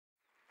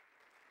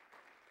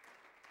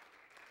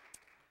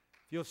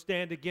If you'll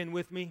stand again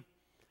with me.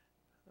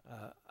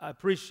 I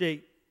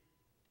appreciate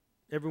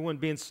everyone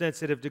being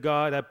sensitive to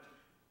God.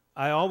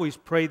 I always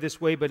pray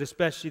this way, but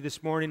especially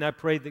this morning, I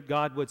pray that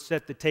God would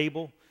set the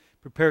table,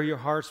 prepare your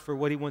hearts for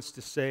what He wants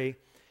to say.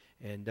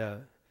 And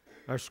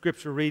our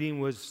scripture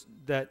reading was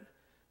that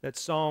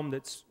psalm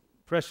that's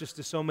precious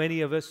to so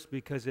many of us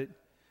because it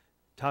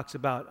talks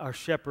about our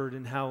shepherd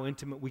and how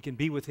intimate we can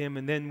be with Him.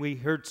 And then we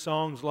heard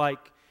songs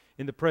like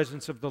 "In the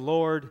Presence of the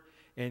Lord"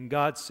 and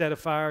 "God Set a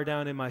Fire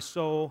Down in My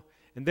Soul."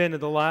 And then in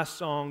the last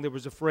song, there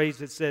was a phrase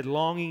that said,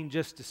 "Longing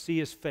just to see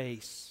His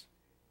face,"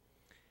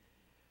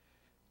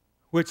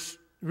 which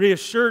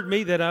reassured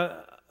me that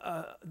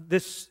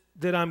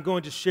that I'm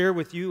going to share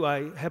with you.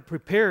 I have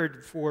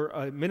prepared for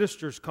a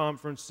ministers'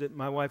 conference that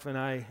my wife and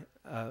I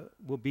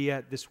will be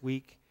at this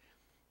week.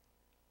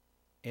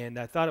 And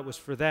I thought it was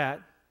for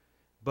that,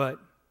 but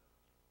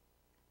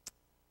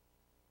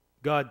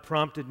God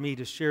prompted me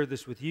to share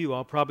this with you.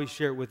 I'll probably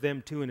share it with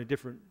them too in a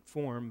different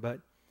form,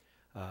 but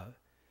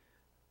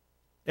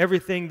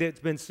everything that's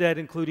been said,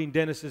 including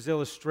Dennis's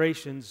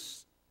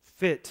illustrations,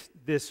 fit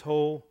this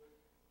whole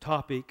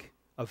topic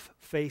of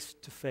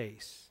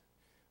face-to-face.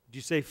 Did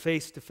you say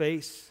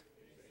face-to-face?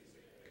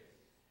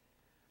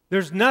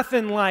 There's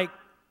nothing like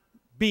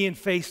being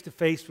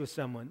face-to-face with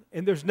someone,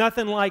 and there's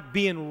nothing like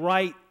being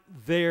right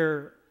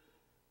there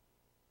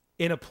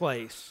in a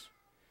place.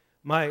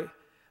 My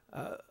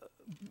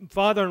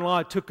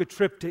father-in-law took a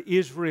trip to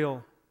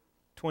Israel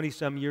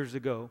 20-some years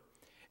ago,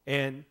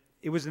 and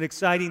it was an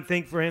exciting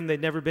thing for him.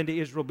 They'd never been to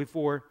Israel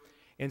before.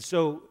 And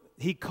so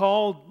he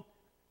called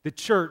the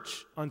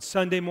church on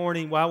Sunday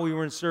morning while we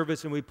were in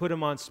service, and we put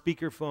him on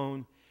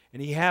speakerphone.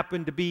 And he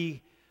happened to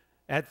be,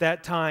 at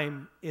that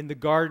time, in the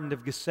Garden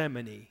of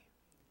Gethsemane.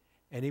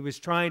 And he was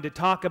trying to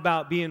talk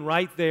about being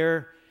right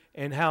there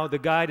and how the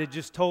guide had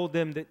just told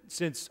them that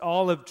since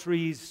olive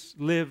trees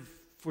live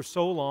for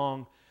so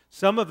long,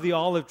 some of the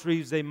olive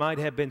trees they might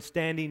have been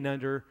standing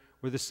under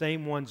were the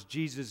same ones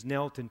Jesus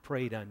knelt and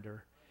prayed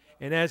under.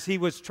 And as he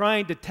was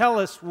trying to tell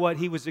us what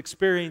he was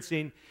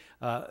experiencing,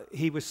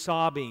 he was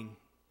sobbing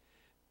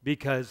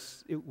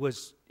because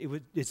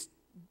it's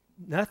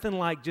nothing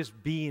like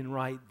just being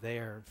right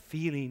there,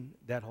 feeling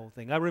that whole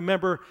thing. I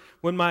remember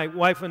when my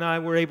wife and I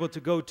were able to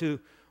go to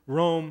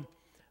Rome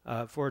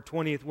for our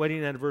 20th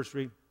wedding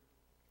anniversary,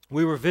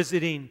 we were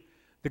visiting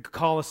the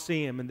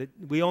Colosseum, and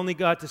we only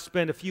got to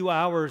spend a few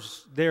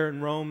hours there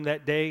in Rome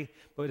that day,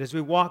 but as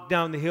we walked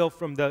down the hill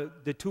from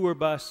the tour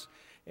bus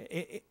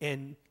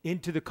and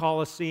into the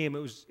Colosseum,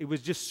 it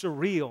was just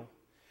surreal.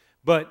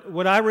 But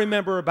what I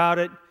remember about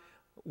it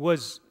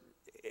was,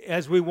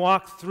 as we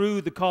walked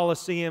through the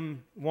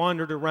Colosseum,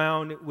 wandered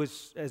around, it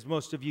was, as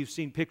most of you have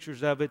seen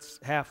pictures of, it's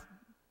half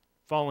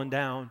fallen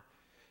down.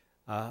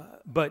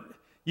 But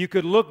you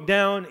could look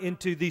down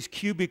into these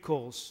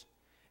cubicles,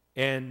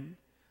 and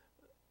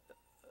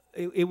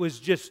it was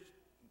just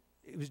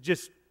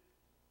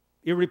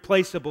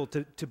irreplaceable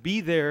to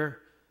be there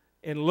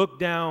and look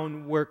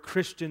down where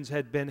Christians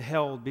had been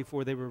held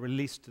before they were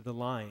released to the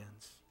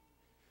lions.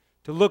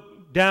 To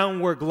look down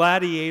where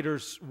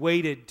gladiators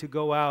waited to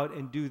go out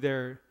and do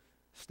their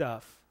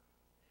stuff.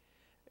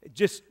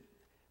 Just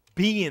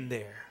being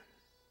there.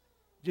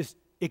 Just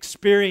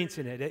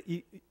experiencing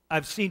it.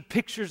 I've seen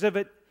pictures of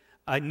it.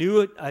 I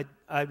knew it.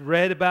 I'd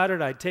read about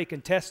it. I'd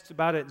taken tests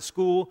about it in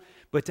school.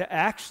 But to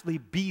actually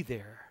be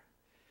there.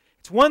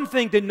 It's one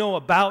thing to know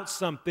about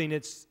something.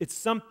 It's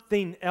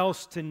something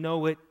else to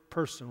know it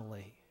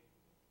personally.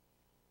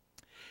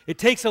 It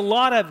takes a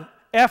lot of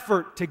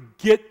effort to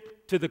get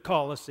to the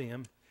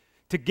Colosseum,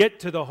 to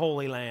get to the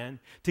Holy Land,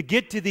 to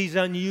get to these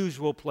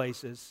unusual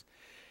places.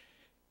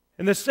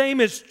 And the same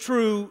is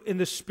true in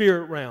the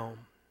spirit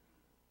realm.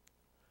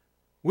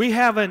 We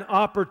have an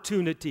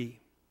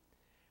opportunity.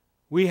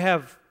 We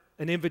have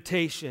an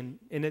invitation,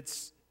 and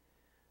it's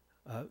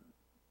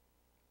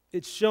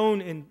shown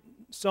in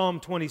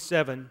Psalm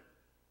 27.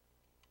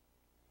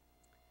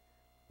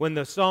 When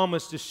the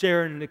psalmist is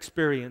sharing an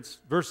experience,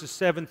 verses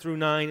 7 through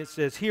 9, it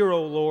says, "Hear,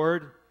 O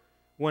Lord,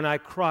 when I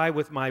cry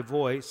with my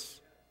voice.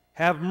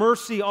 Have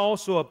mercy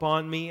also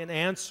upon me and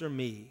answer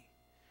me.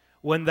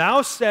 When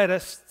thou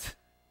saidst,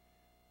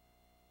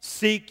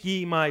 seek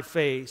ye my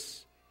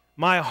face,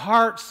 my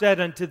heart said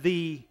unto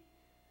thee,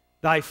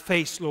 thy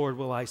face, Lord,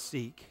 will I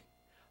seek.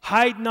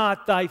 Hide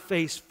not thy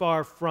face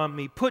far from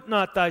me. Put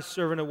not thy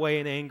servant away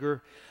in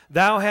anger.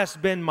 Thou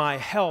hast been my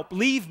help.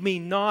 Leave me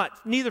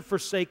not, neither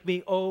forsake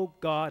me, O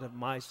God of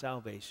my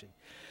salvation."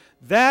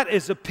 That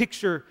is a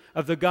picture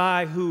of the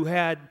guy who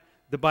had,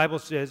 the Bible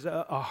says,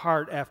 a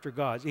heart after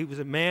God's. He was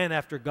a man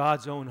after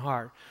God's own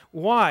heart.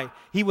 Why?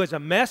 He was a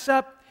mess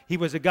up. He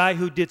was a guy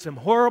who did some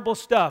horrible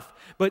stuff.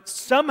 But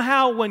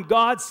somehow when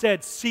God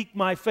said, "Seek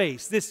my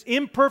face," this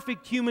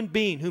imperfect human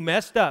being who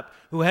messed up,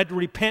 who had to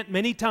repent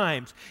many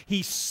times,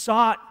 he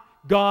sought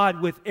God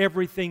with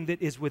everything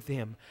that is with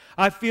him.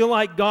 I feel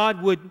like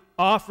God would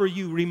offer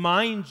you,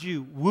 remind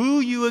you, woo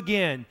you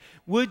again.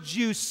 Would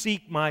you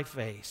seek my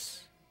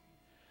face?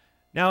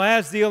 Now,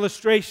 as the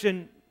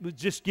illustration was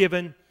just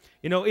given,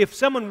 if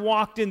someone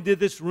walked into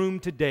this room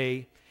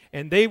today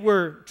and they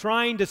were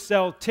trying to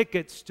sell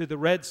tickets to the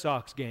Red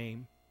Sox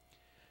game,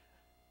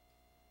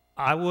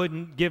 I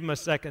wouldn't give them a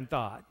second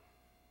thought.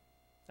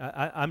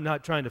 I'm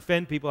not trying to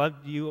offend people.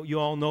 You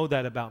all know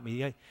that about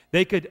me.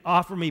 They could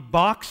offer me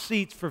box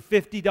seats for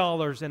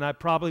 $50, and I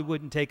probably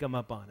wouldn't take them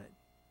up on it.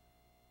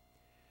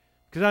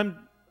 Because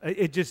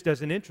it just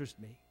doesn't interest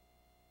me.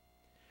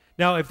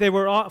 Now, if they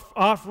were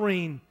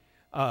offering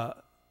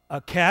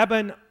a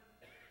cabin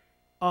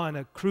on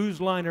a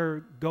cruise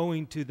liner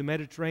going to the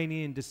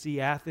Mediterranean to see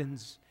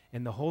Athens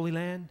and the Holy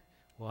Land,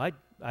 well,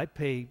 I'd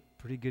pay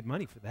pretty good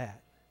money for that.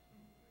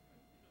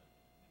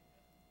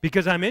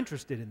 Because I'm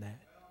interested in that.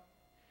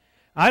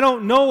 I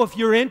don't know if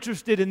you're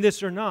interested in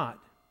this or not.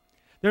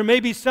 There may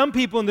be some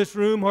people in this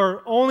room who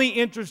are only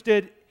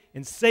interested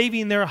in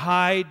saving their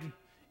hide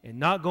and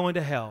not going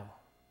to hell.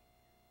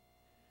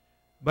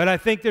 But I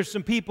think there's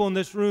some people in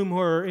this room who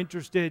are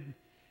interested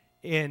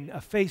in a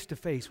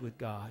face-to-face with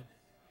God.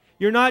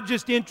 You're not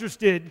just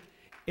interested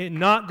in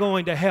not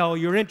going to hell.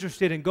 You're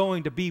interested in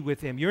going to be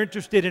with Him. You're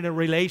interested in a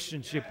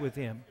relationship with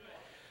Him.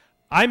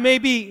 It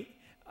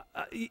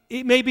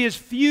may be as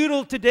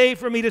futile today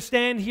for me to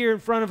stand here in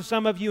front of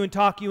some of you and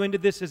talk you into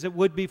this as it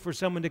would be for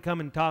someone to come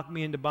and talk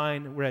me into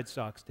buying a Red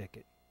Sox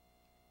ticket.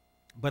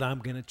 But I'm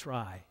going to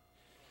try.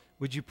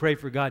 Would you pray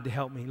for God to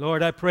help me?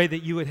 Lord, I pray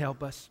that you would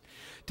help us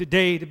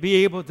today to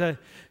be able to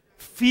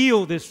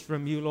feel this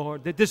from you,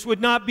 Lord. That this would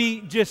not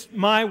be just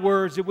my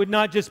words. It would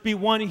not just be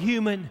one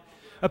human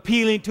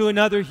appealing to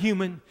another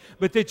human,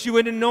 but that you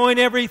would anoint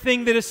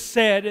everything that is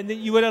said and that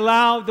you would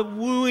allow the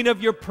wooing of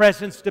your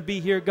presence to be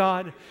here,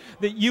 God.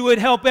 That you would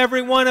help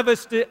every one of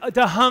us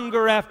to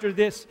hunger after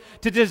this,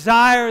 to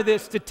desire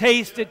this, to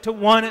taste it, to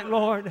want it,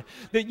 Lord.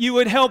 That you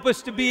would help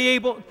us to be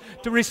able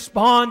to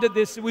respond to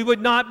this, that we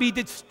would not be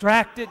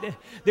distracted,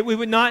 that we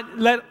would not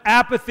let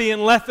apathy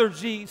and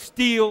lethargy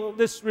steal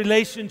this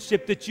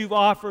relationship that you've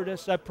offered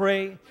us, I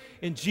pray.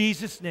 In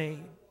Jesus'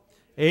 name,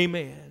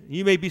 amen.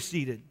 You may be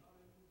seated.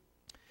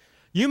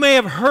 You may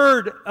have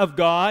heard of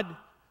God.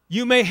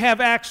 You may have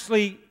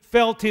actually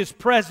felt His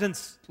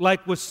presence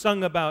like was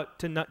sung about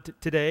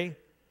today.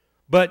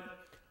 But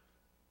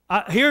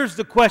here's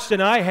the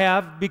question I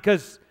have,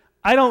 because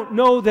I don't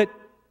know that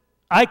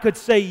I could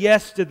say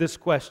yes to this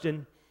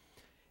question.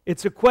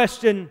 It's a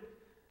question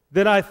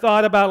that I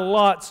thought about a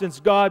lot since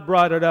God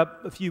brought it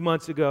up a few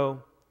months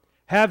ago.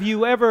 Have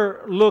you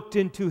ever looked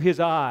into His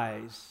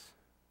eyes?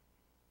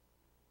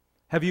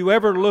 Have you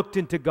ever looked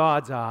into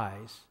God's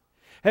eyes?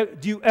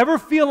 Do you ever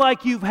feel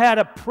like you've had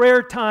a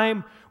prayer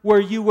time where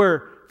you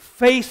were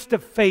face to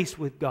face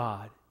with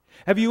God?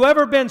 Have you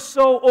ever been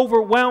so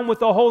overwhelmed with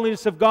the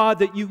holiness of God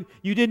that you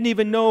didn't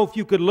even know if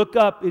you could look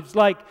up? It's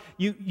like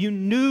you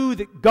knew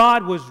that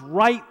God was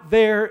right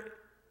there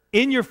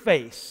in your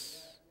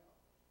face.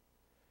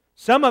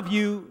 Some of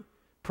you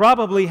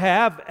probably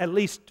have, at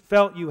least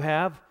felt you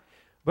have,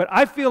 but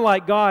I feel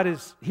like God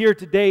is here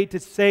today to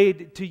say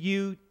to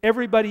you,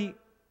 everybody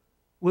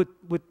with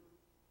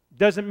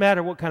doesn't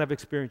matter what kind of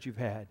experience you've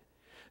had.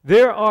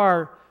 There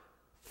are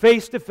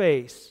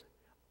face-to-face,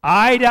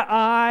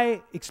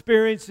 eye-to-eye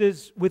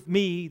experiences with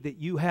me that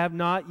you have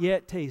not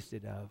yet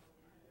tasted of.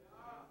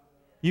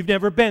 You've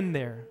never been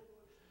there.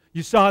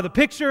 You saw the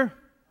picture.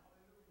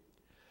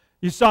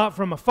 You saw it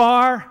from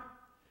afar.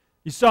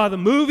 You saw the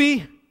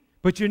movie,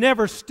 but you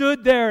never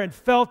stood there and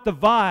felt the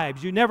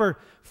vibes. You never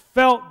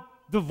felt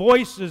the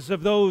voices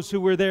of those who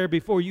were there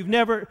before. You've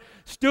never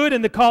stood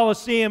in the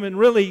Colosseum and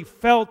really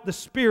felt the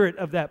spirit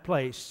of that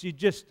place. You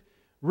just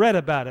read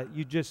about it.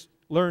 You just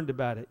learned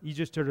about it. You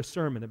just heard a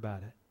sermon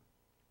about it.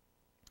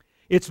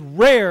 It's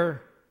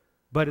rare,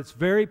 but it's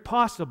very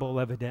possible,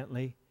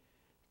 evidently,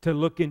 to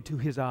look into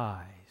His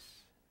eyes.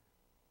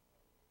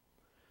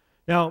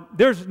 Now,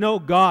 there's no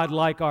God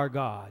like our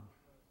God.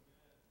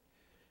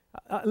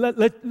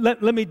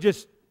 Let me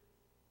just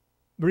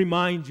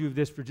remind you of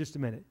this for just a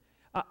minute.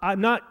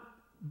 I'm not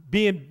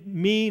being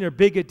mean or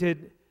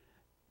bigoted.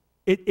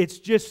 It's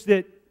just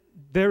that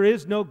there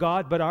is no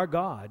God but our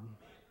God.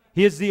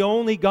 He is the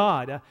only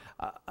God.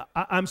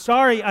 I'm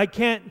sorry I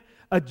can't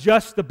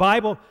adjust the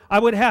Bible. I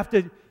would have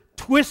to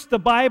twist the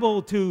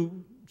Bible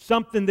to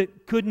something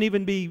that couldn't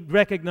even be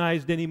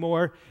recognized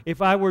anymore if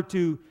I were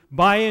to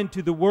buy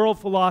into the world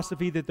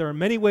philosophy that there are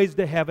many ways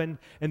to heaven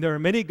and there are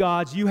many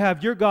gods. You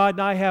have your God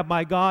and I have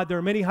my God. There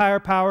are many higher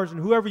powers, and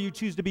whoever you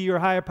choose to be your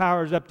higher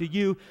power is up to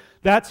you.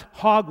 That's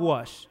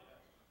hogwash.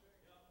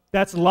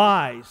 That's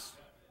lies.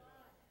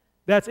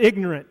 That's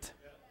ignorant.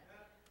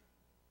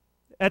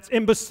 That's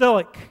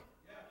imbecilic.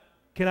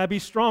 Can I be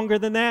stronger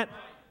than that?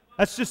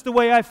 That's just the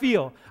way I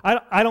feel.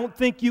 I don't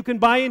think you can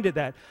buy into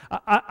that.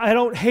 I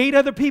don't hate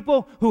other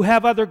people who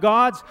have other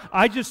gods.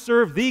 I just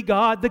serve the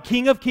God, the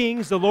King of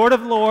Kings, the Lord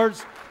of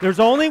Lords. There's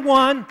only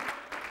one.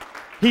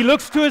 He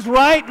looks to His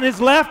right and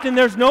His left, and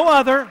there's no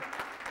other.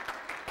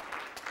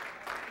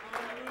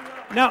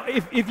 Now,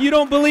 if you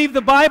don't believe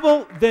the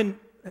Bible, then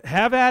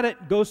have at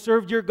it. Go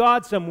serve your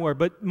God somewhere.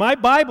 But my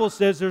Bible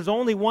says there's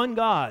only one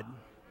God.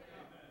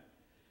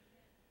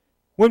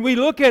 When we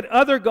look at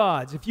other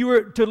gods, if you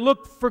were to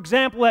look, for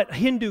example, at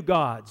Hindu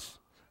gods,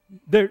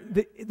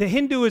 the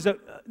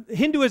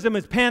Hinduism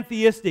is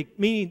pantheistic,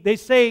 meaning they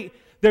say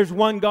there's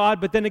one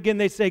God, but then again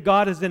they say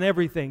God is in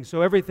everything.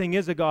 So everything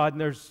is a God,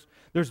 and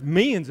there's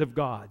millions of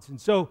gods. And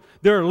so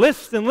there are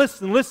lists and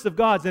lists and lists of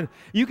gods. And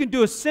you can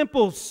do a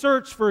simple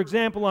search, for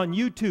example, on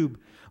YouTube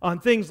on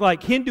things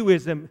like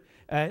Hinduism.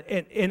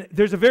 And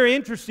there's a very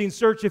interesting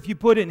search if you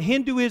put in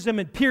Hinduism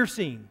and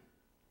piercing,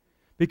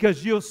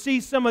 because you'll see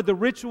some of the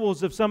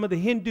rituals of some of the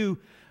Hindu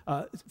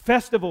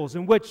festivals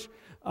in which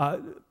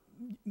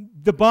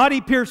the body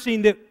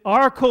piercing that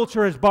our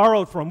culture has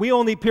borrowed from. We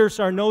only pierce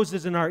our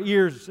noses and our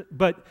ears,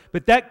 but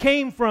that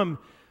came from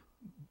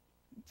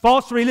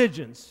false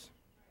religions.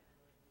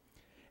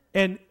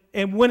 And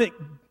when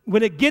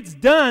it gets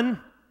done,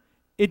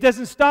 it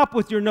doesn't stop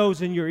with your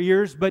nose and your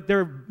ears, but there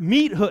are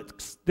meat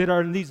hooks that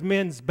are in these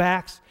men's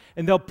backs,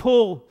 and they'll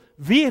pull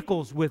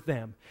vehicles with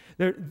them.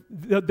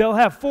 They'll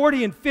have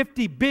 40 and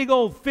 50 big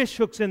old fish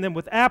hooks in them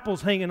with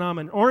apples hanging on them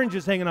and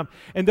oranges hanging on them,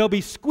 and they'll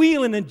be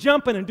squealing and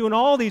jumping and doing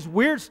all these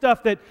weird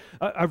stuff that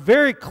are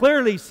very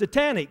clearly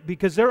satanic,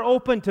 because they're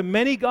open to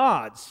many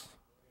gods,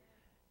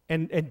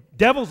 and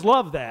devils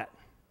love that.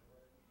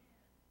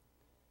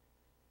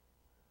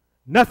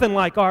 Nothing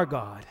like our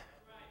God.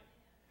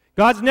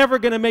 God's never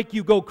going to make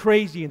you go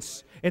crazy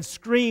and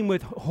scream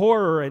with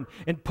horror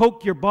and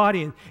poke your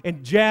body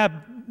and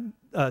jab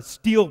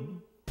steel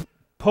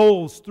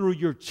poles through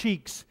your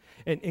cheeks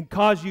and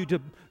cause you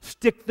to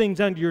stick things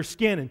under your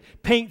skin and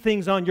paint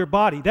things on your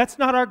body. That's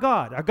not our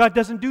God. Our God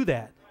doesn't do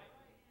that.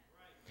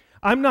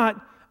 I'm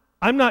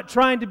not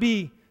trying to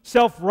be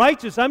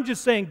self-righteous. I'm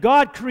just saying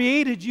God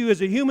created you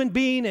as a human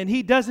being, and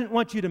He doesn't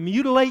want you to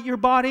mutilate your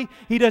body.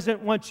 He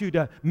doesn't want you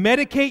to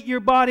medicate your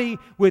body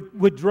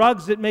with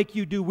drugs that make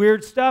you do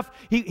weird stuff.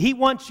 He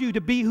wants you to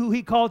be who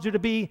He called you to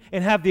be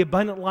and have the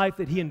abundant life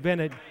that He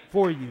invented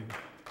for you.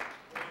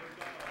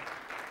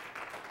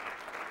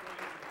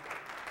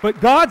 But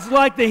gods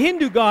like the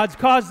Hindu gods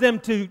cause them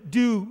to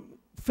do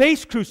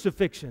face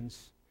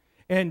crucifixions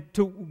and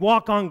to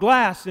walk on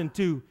glass and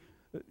to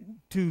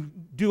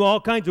do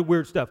all kinds of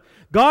weird stuff.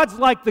 Gods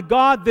like the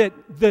God that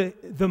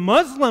the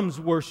Muslims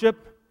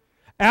worship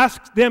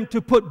ask them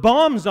to put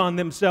bombs on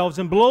themselves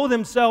and blow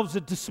themselves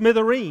into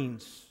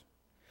smithereens.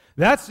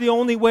 That's the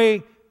only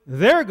way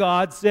their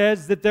God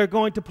says that they're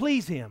going to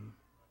please Him.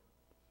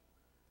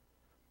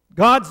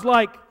 Gods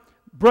like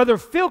Brother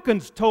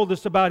Filkins told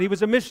us about. He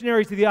was a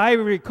missionary to the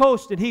Ivory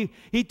Coast, and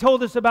he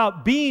told us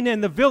about being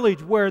in the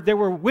village where there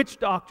were witch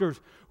doctors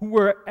who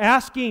were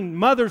asking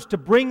mothers to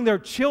bring their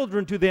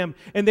children to them,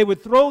 and they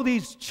would throw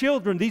these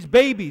children, these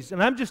babies,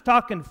 and I'm just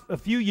talking a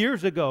few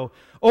years ago,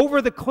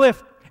 over the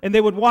cliff, and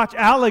they would watch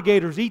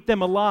alligators eat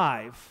them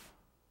alive.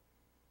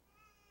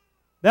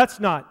 That's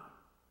not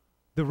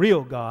the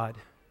real God.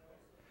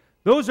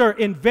 Those are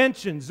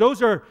inventions.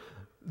 Those are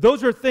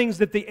things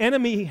that the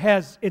enemy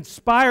has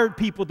inspired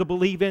people to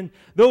believe in.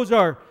 Those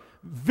are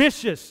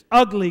vicious,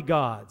 ugly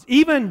gods.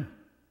 Even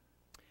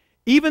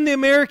the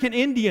American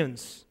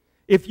Indians,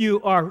 if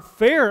you are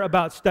fair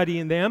about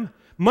studying them,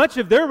 much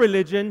of their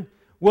religion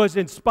was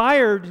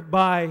inspired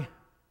by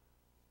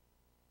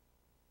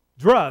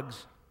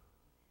drugs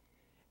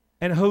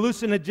and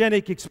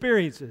hallucinogenic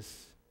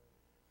experiences.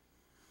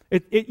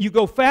 You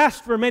go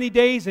fast for many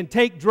days and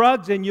take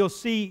drugs and you'll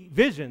see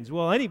visions.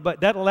 Well,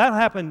 that'll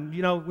happen,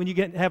 when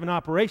you have an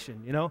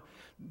operation,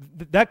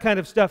 that kind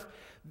of stuff.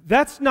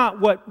 That's not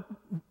what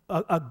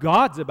a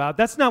God's about.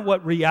 That's not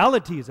what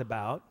reality is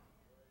about.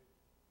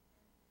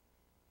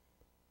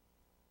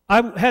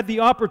 I had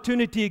the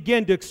opportunity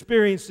again to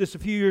experience this a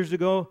few years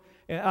ago.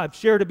 I've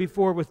shared it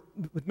before with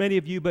many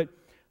of you, but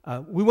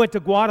we went to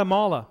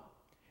Guatemala.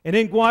 And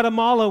in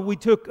Guatemala, we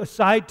took a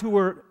side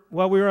tour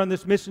while we were on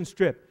this mission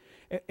trip.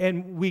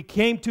 And we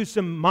came to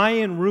some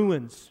Mayan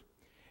ruins.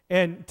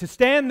 And to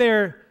stand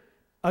there,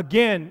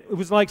 again, it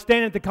was like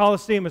standing at the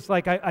Colosseum. It's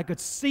like I could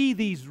see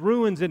these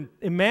ruins and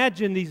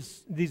imagine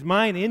these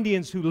Mayan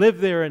Indians who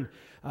lived there, and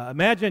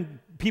imagine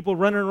people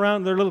running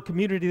around their little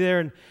community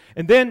there.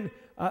 And then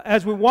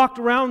as we walked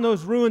around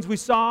those ruins, we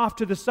saw off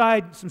to the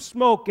side some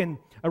smoke, and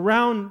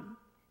around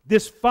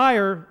this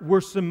fire were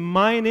some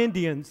Mayan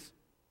Indians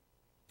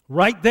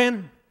right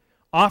then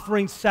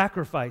offering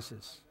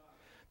sacrifices.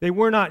 They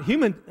were not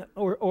human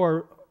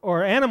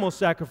or animal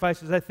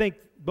sacrifices. I think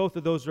both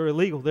of those are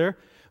illegal there.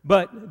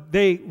 But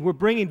they were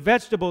bringing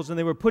vegetables and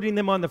they were putting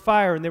them on the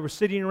fire, and they were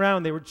sitting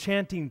around, they were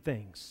chanting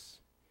things.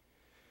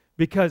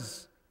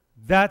 Because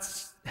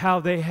that's how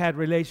they had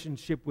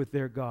relationship with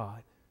their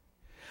God.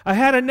 I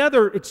had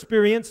another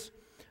experience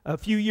a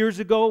few years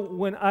ago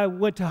when I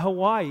went to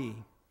Hawaii.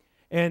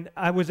 And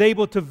I was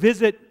able to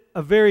visit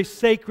a very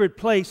sacred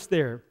place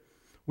there.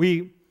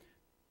 We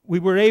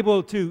were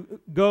able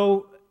to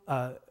go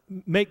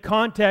make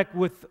contact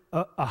with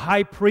a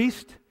high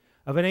priest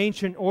of an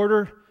ancient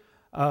order,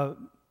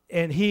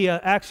 and he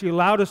actually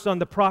allowed us on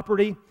the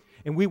property,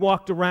 and we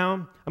walked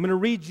around. I'm going to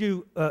read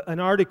you an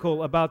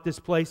article about this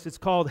place. It's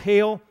called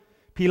Hail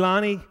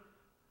Pilani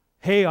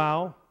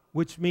Heiau,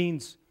 which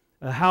means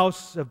a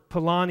house of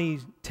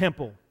Pilani's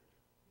temple.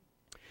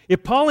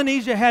 If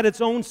Polynesia had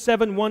its own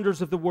 7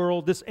 wonders of the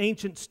world, this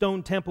ancient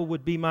stone temple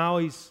would be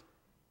Maui's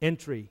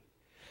entry.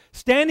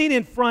 Standing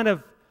in front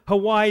of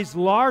Hawaii's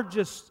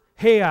largest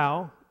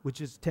heiau, which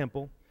is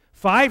temple,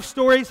 5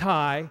 stories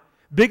high,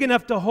 big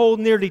enough to hold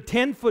nearly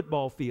 10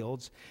 football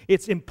fields,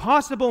 it's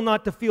impossible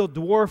not to feel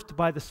dwarfed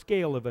by the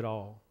scale of it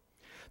all.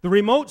 The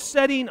remote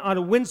setting on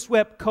a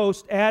windswept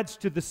coast adds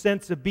to the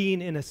sense of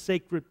being in a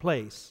sacred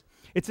place.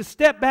 It's a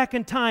step back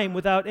in time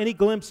without any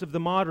glimpse of the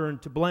modern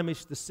to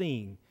blemish the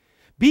scene.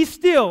 Be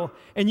still,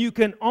 and you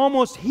can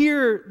almost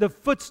hear the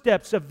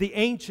footsteps of the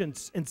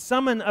ancients and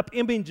summon up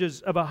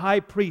images of a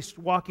high priest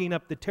walking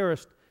up the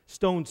terraced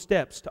stone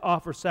steps to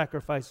offer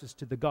sacrifices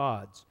to the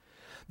gods.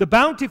 The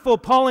bountiful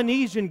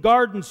Polynesian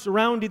gardens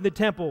surrounding the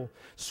temple,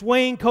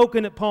 swaying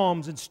coconut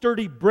palms and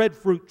sturdy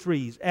breadfruit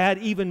trees add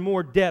even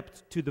more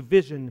depth to the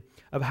vision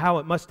of how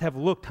it must have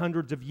looked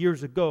hundreds of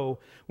years ago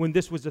when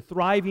this was a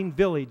thriving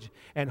village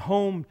and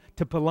home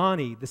to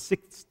Palani, the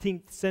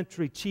 16th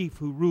century chief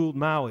who ruled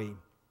Maui.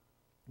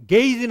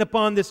 Gazing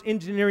upon this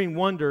engineering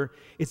wonder,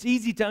 it's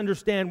easy to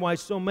understand why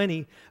so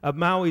many of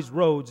Maui's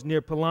roads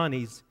near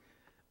Palani's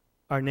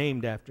are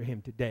named after him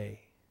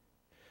today.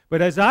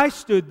 But as I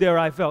stood there,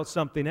 I felt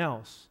something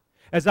else.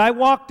 As I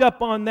walked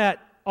up on that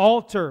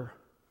altar,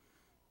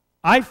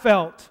 I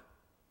felt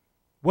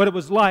what it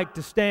was like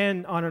to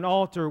stand on an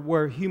altar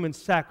where human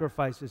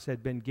sacrifices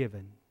had been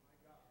given.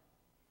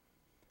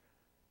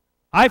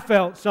 I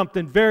felt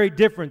something very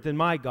different than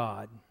my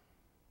God.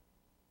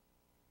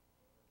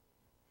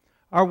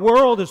 Our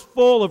world is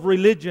full of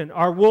religion.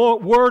 Our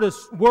world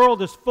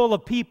is full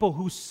of people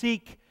who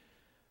seek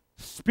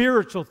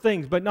spiritual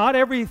things, but not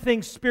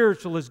everything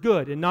spiritual is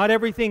good, and not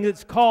everything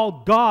that's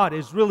called God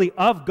is really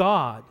of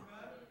God.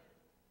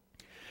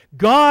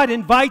 God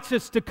invites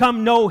us to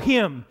come know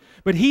Him,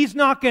 but He's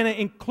not going to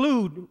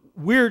include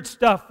weird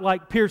stuff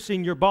like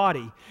piercing your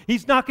body.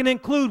 He's not going to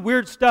include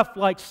weird stuff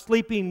like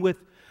sleeping with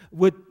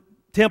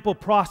temple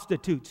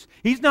prostitutes.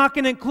 He's not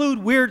going to include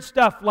weird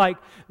stuff like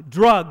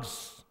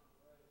drugs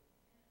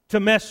to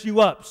mess you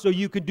up so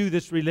you can do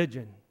this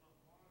religion.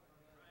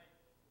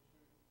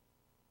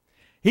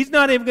 He's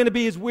not even going to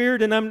be as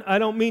weird, and I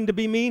don't mean to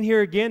be mean here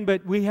again,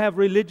 but we have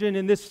religion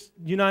in this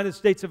United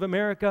States of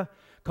America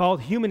called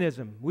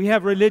humanism. We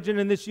have religion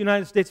in this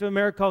United States of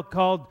America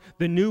called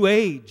the New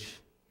Age,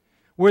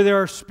 where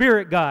there are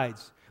spirit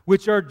guides,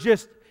 which are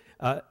just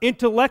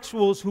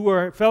intellectuals who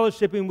are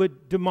fellowshipping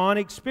with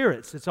demonic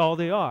spirits. That's all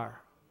they are.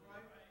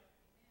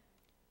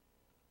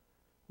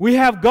 We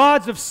have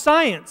gods of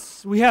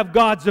science. We have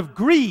gods of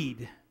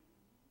greed.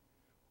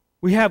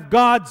 We have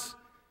gods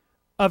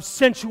of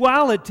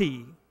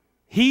sensuality,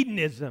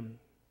 hedonism.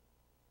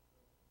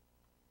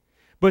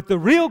 But the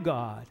real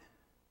God,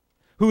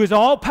 who is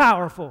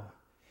all-powerful,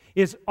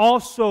 is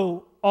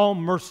also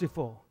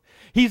all-merciful.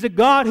 He's a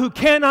God who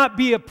cannot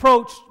be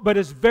approached, but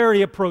is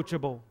very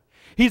approachable.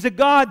 He's a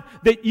God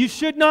that you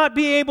should not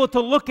be able to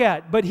look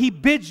at, but He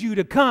bids you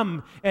to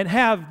come and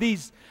have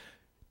these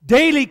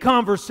daily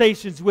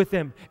conversations with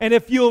Him. And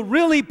if you'll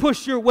really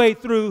push your way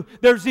through,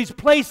 there's these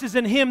places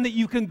in Him that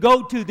you can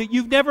go to that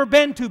you've never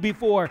been to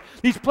before.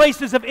 These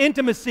places of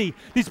intimacy,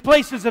 these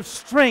places of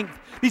strength,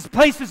 these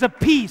places of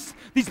peace,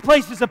 these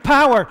places of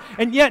power.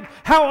 And yet,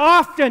 how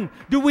often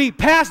do we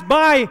pass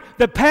by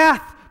the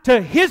path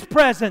to His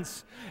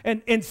presence,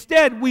 and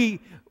instead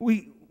we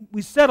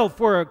settle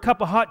for a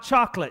cup of hot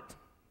chocolate,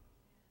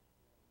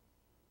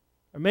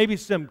 or maybe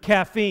some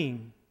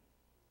caffeine,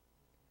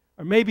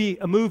 or maybe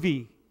a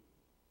movie,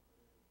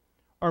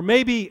 or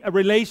maybe a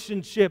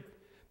relationship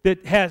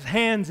that has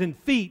hands and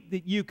feet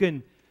that you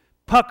can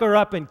pucker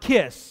up and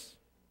kiss.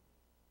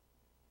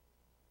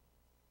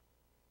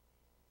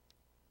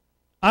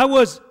 I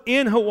was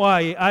in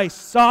Hawaii. I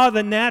saw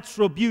the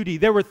natural beauty.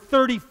 There were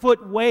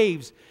 30-foot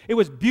waves. It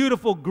was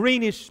beautiful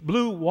greenish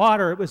blue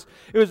water. It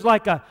was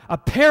like a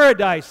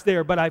paradise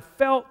there, but I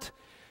felt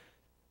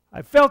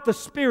the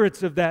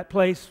spirits of that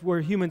place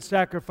where human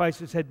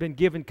sacrifices had been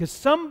given, because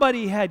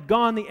somebody had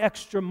gone the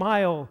extra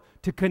mile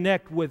to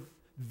connect with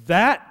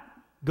that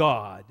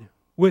God,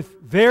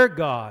 with their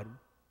God.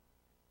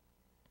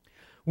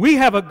 We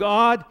have a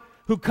God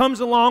who comes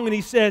along and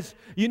He says,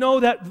 you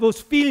know that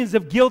those feelings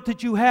of guilt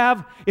that you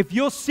have, if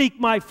you'll seek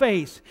my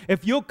face,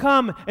 if you'll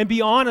come and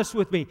be honest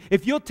with me,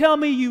 if you'll tell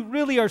me you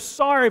really are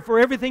sorry for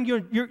everything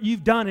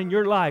you've done in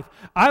your life,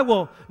 I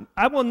will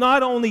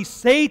not only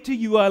say to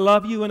you I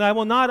love you, and I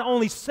will not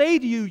only say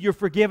to you you're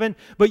forgiven,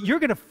 but you're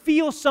going to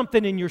feel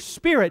something in your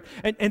spirit,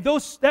 and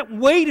that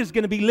weight is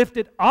going to be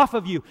lifted off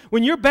of you.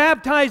 When you're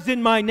baptized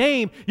in my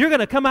name, you're going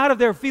to come out of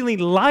there feeling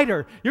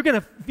lighter. You're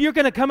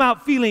going to come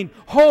out feeling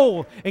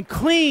whole and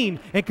clean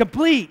and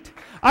complete.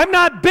 I'm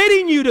not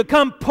bidding you to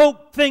come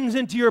poke things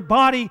into your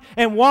body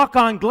and walk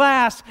on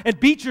glass and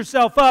beat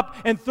yourself up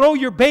and throw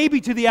your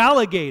baby to the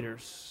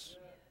alligators.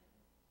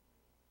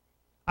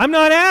 I'm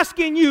not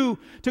asking you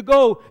to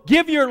go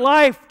give your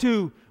life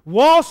to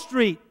Wall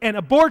Street and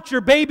abort your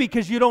baby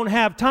because you don't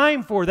have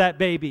time for that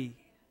baby.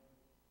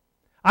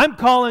 I'm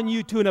calling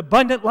you to an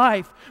abundant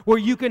life where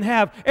you can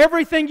have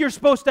everything you're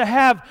supposed to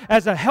have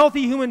as a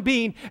healthy human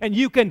being, and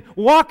you can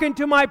walk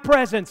into my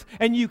presence,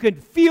 and you can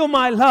feel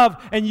my love,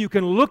 and you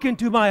can look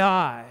into my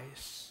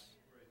eyes.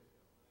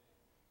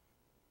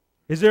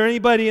 Is there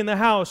anybody in the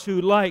house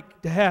who'd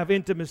like to have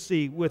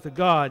intimacy with a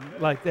God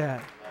like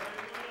that?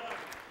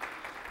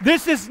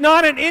 This is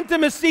not an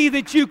intimacy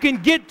that you can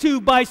get to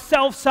by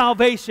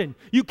self-salvation.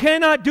 You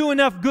cannot do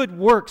enough good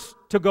works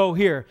to go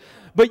here.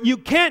 But you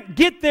can't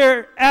get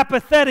there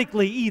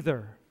apathetically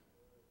either.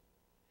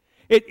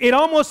 It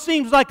almost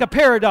seems like a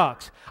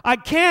paradox. I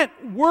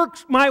can't work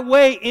my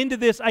way into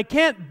this. I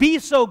can't be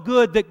so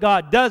good that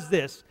God does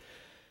this.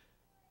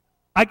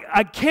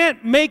 I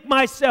can't make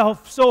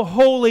myself so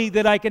holy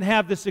that I can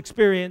have this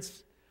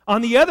experience.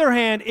 On the other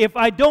hand, if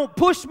I don't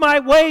push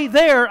my way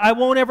there, I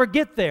won't ever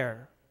get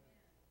there.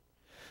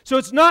 So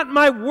it's not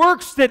my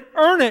works that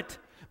earn it,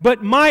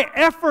 but my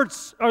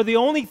efforts are the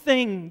only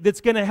thing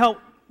that's going to help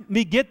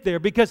me get there,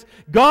 because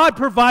God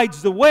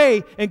provides the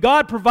way and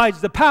God provides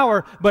the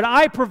power, but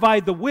I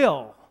provide the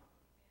will.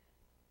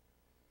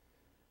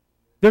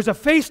 There's a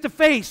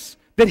face-to-face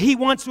that He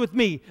wants with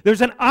me.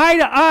 There's an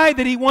eye-to-eye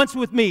that He wants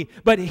with me,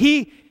 but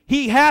He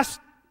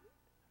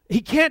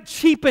can't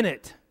cheapen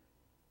it.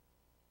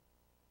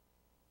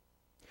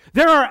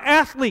 There are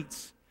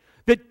athletes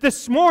that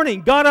this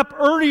morning got up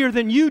earlier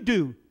than you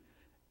do,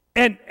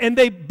 and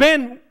they've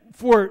been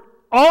for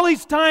all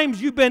these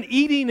times you've been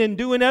eating and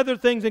doing other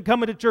things and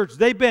coming to church,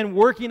 they've been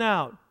working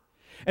out.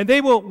 And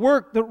they will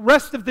work the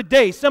rest of the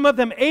day, some of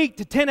them 8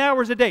 to 10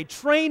 hours a day,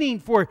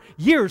 training for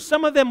years.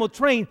 Some of them will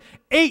train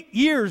 8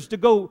 years to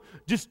go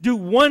just do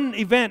one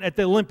event at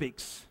the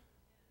Olympics.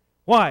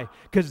 Why?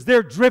 Because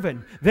they're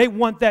driven. They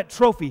want that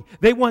trophy.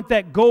 They want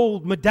that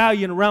gold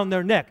medallion around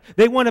their neck.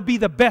 They want to be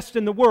the best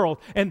in the world.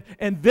 And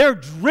they're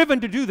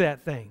driven to do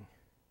that thing.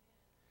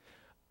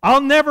 I'll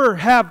never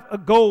have a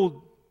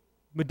gold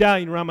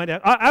medallion around my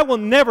neck. I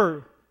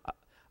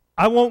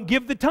won't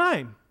give the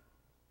time.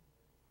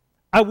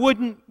 I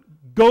wouldn't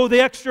go the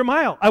extra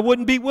mile. I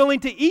wouldn't be willing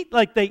to eat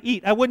like they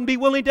eat. I wouldn't be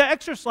willing to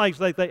exercise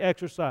like they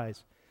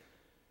exercise.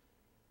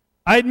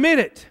 I admit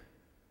it.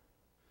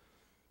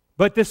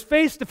 But this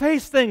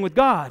face-to-face thing with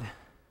God,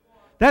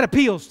 that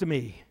appeals to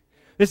me.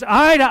 This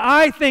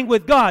eye-to-eye thing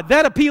with God,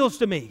 that appeals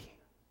to me.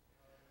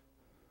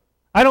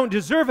 I don't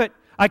deserve it.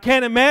 I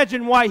can't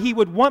imagine why He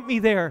would want me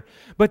there.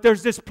 But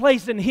there's this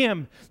place in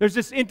Him. There's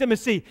this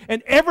intimacy.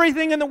 And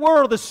everything in the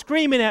world is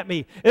screaming at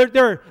me.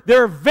 There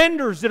are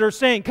vendors that are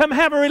saying, come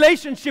have a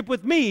relationship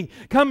with me.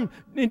 Come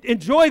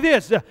enjoy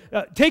this.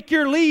 Take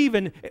your leave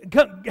and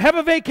have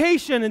a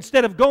vacation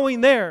instead of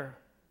going there.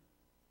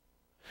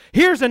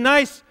 Here's a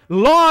nice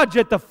lodge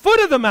at the foot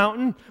of the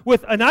mountain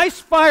with a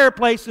nice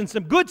fireplace and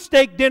some good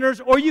steak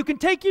dinners. Or you can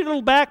take your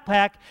little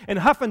backpack and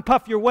huff and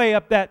puff your way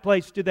up that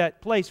place to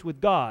that place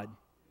with God.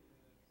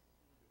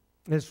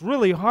 And it's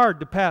really hard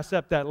to pass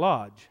up that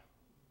lodge.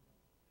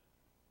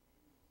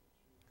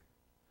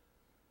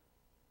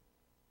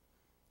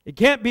 It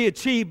can't be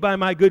achieved by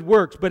my good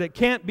works, but it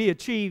can't be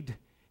achieved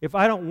if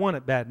I don't want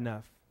it bad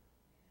enough.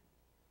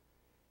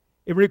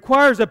 It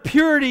requires a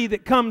purity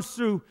that comes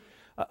through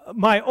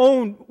my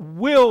own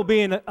will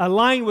being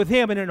aligned with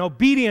Him and an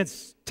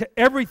obedience to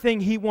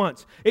everything He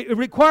wants. It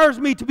requires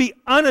me to be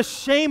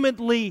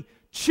unashamedly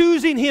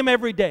choosing Him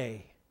every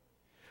day.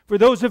 For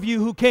those of you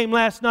who came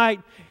last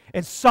night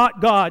and sought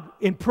God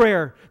in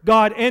prayer,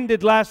 God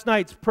ended last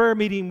night's prayer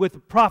meeting with a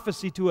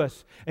prophecy to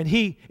us. And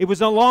it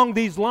was along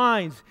these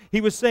lines.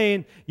 He was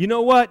saying, you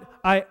know what?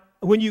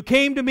 When you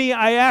came to me,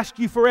 I asked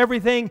you for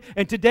everything,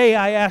 and today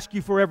I ask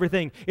you for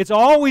everything. It's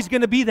always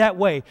going to be that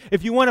way.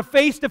 If you want a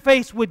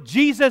face-to-face with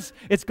Jesus,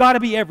 it's got to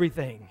be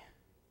everything.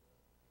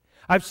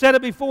 I've said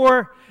it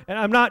before, and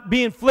I'm not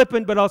being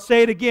flippant, but I'll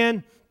say it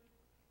again.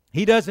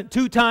 He doesn't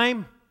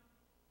two-time.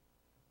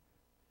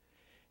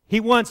 He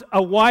wants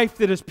a wife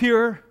that is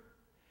pure.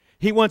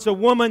 He wants a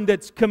woman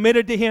that's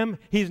committed to Him.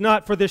 He's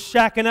not for this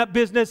shacking up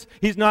business.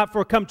 He's not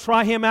for come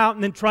try him out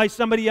and then try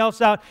somebody else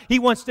out. He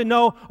wants to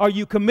know, are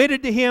you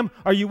committed to Him?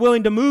 Are you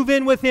willing to move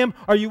in with Him?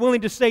 Are you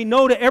willing to say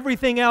no to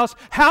everything else?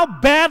 How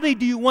badly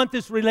do you want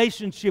this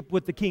relationship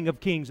with the King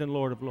of Kings and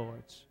Lord of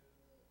Lords?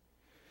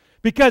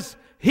 Because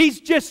He's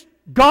just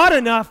God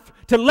enough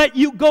to let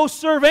you go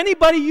serve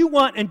anybody you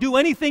want and do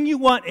anything you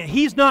want, and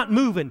He's not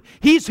moving.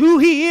 He's who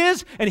He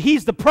is, and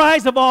He's the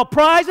prize of all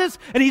prizes,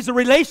 and He's the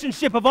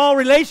relationship of all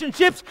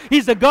relationships.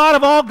 He's the God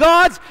of all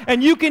gods,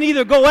 and you can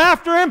either go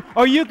after Him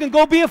or you can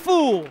go be a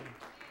fool.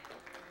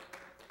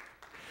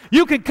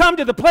 You can come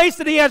to the place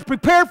that He has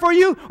prepared for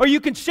you, or you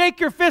can shake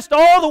your fist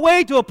all the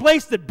way to a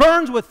place that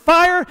burns with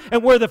fire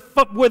and where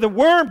the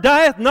worm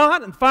dieth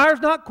not and fire's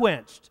not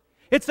quenched.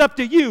 It's up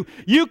to you.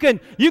 You can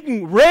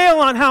rail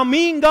on how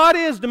mean God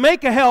is to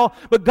make a hell,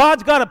 but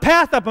God's got a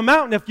path up a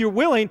mountain if you're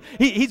willing.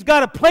 He's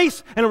got a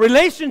place and a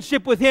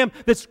relationship with Him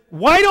that's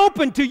wide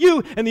open to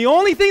you, and the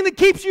only thing that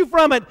keeps you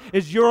from it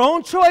is your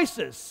own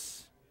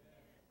choices.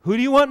 Who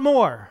do you want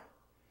more?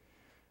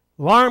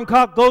 Alarm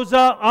clock goes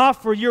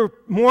off for your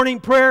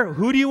morning prayer.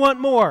 Who do you want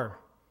more?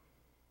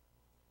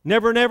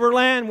 Never Never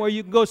Land, where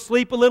you can go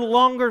sleep a little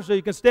longer so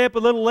you can stay up a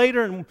little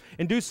later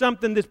and do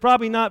something that's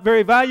probably not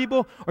very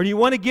valuable? Or do you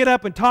want to get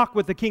up and talk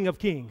with the King of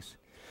Kings?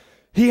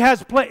 He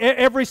has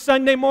every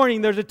Sunday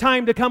morning, there's a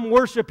time to come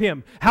worship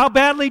Him. How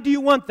badly do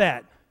you want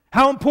that?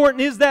 How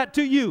important is that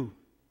to you?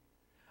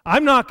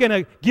 I'm not going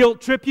to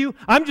guilt trip you.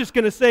 I'm just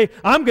going to say,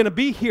 I'm going to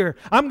be here.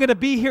 I'm going to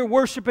be here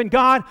worshiping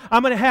God.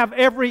 I'm going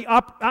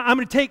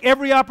to take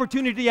every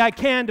opportunity I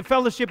can to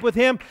fellowship with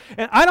Him.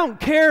 And I don't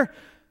care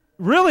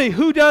really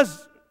who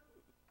does,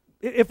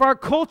 if our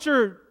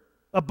culture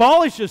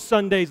abolishes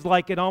Sundays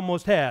like it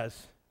almost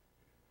has.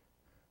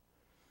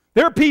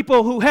 There are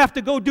people who have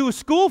to go do a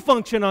school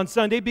function on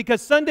Sunday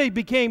because Sunday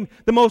became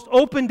the most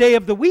open day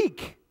of the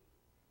week.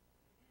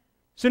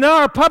 So now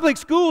our public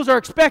schools are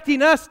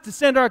expecting us to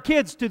send our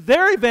kids to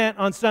their event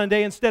on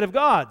Sunday instead of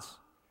God's.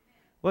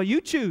 Well,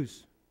 you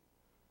choose.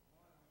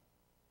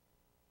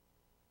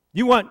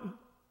 You want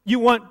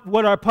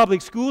what our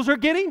public schools are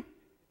getting?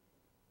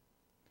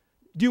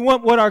 Do you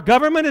want what our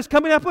government is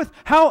coming up with?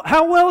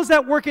 How well is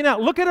that working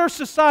out? Look at our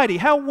society.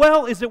 How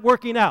well is it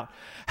working out?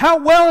 How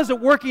well is it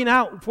working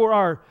out for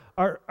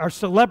our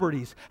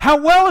celebrities? How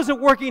well is it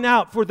working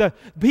out for the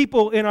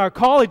people in our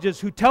colleges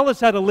who tell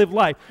us how to live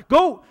life?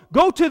 Go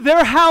to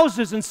their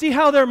houses and see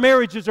how their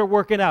marriages are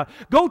working out.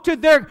 Go to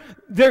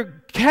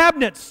their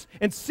cabinets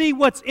and see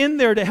what's in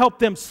there to help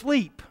them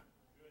sleep.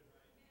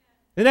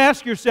 And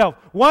ask yourself,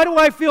 why do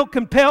I feel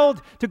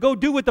compelled to go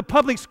do what the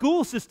public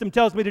school system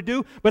tells me to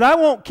do, but I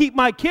won't keep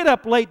my kid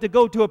up late to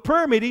go to a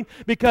prayer meeting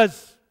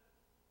because,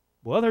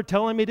 well, they're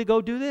telling me to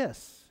go do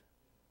this.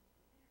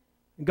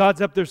 And God's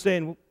up there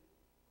saying,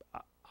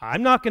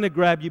 I'm not going to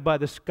grab you by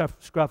the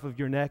scruff of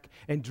your neck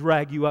and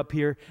drag you up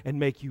here and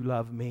make you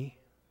love me.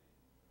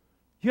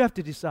 You have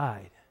to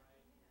decide.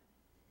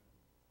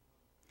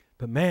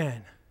 But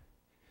man,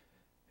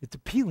 it's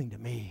appealing to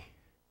me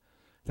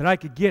that I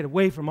could get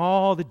away from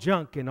all the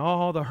junk and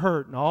all the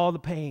hurt and all the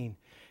pain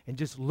and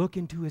just look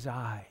into His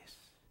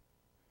eyes,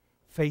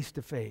 face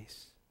to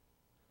face.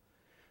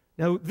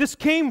 Now, this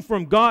came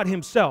from God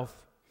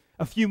Himself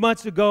a few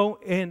months ago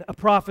in a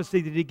prophecy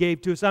that He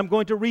gave to us. I'm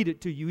going to read it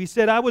to you. He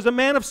said, I was a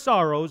man of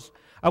sorrows.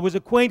 I was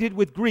acquainted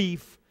with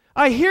grief.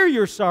 I hear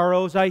your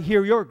sorrows. I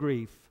hear your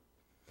grief.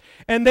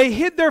 And they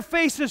hid their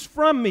faces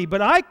from me,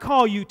 but I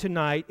call you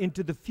tonight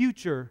into the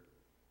future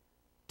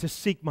to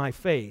seek my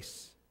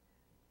face.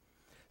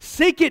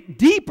 Seek it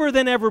deeper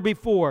than ever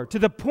before, to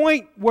the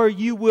point where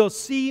you will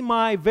see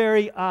my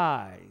very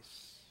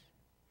eyes.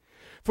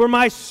 For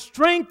my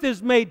strength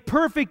is made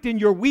perfect in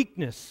your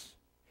weakness.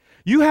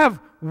 You have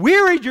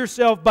wearied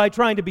yourself by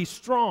trying to be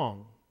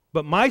strong,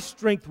 but my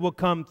strength will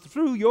come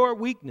through your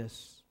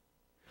weakness.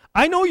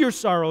 I know your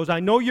sorrows,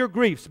 I know your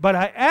griefs, but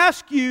I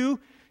ask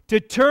you to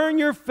turn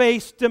your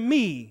face to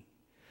me.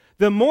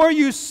 The more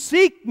you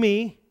seek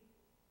me,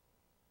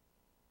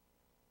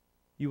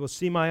 you will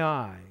see my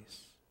eyes.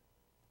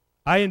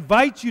 I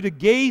invite you to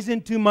gaze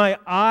into my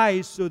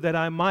eyes so that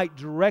I might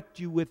direct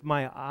you with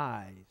my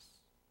eyes.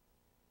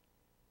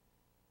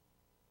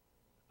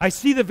 I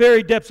see the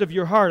very depths of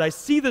your heart. I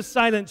see the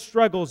silent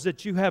struggles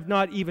that you have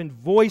not even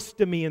voiced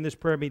to me in this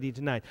prayer meeting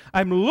tonight.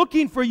 I'm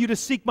looking for you to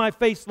seek my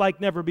face like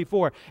never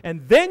before.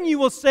 And then you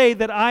will say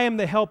that I am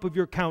the help of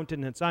your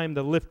countenance. I am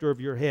the lifter of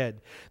your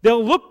head.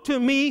 They'll look to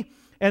me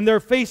and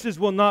their faces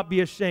will not be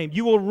ashamed.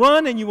 You will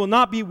run and you will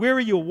not be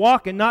weary. You'll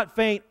walk and not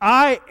faint.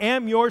 I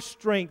am your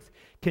strength.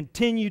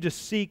 Continue to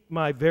seek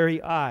my very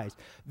eyes.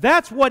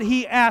 That's what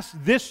He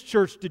asked this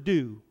church to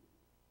do.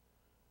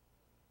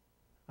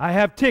 I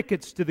have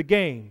tickets to the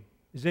game.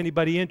 Is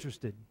anybody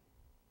interested?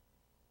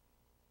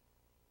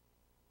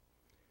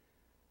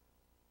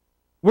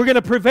 We're going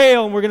to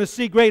prevail and we're going to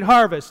see great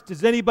harvest.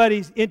 Is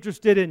anybody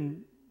interested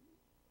in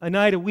a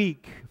night a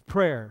week of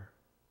prayer?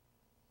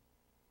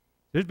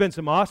 There's been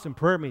some awesome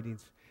prayer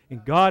meetings.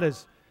 And God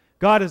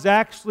has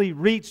actually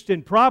reached,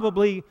 and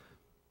probably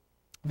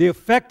the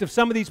effect of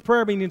some of these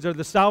prayer meetings are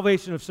the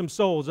salvation of some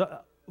souls.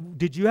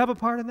 Did you have a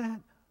part in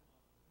that?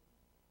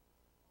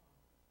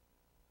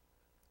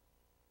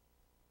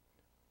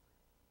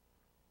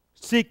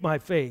 Seek my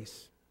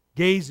face.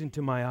 Gaze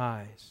into my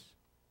eyes.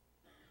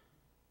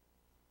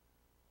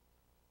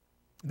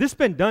 This has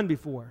been done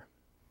before.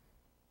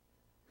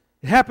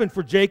 It happened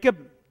for Jacob.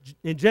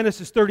 In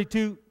Genesis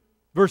 32,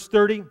 verse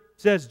 30,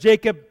 says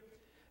Jacob,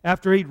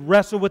 after he'd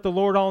wrestled with the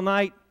Lord all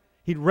night,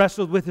 he'd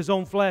wrestled with his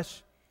own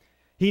flesh.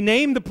 He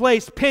named the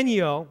place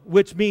Peniel,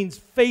 which means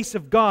face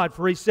of God,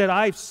 for he said,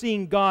 I've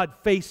seen God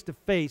face to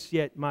face,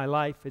 yet my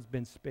life has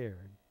been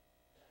spared.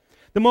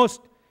 The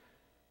most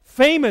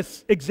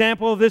famous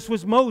example of this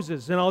was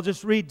Moses, and I'll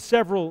just read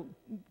several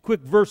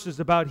quick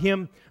verses about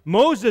him.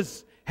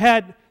 Moses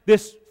had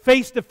this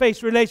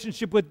face-to-face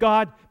relationship with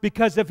God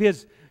because of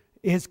his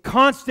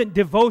constant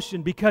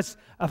devotion, because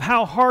of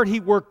how hard he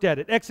worked at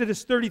it.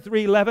 Exodus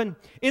 33:11,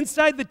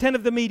 inside the tent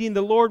of the meeting,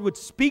 the Lord would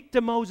speak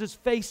to Moses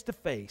face to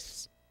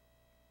face,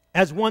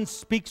 as one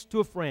speaks to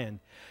a friend.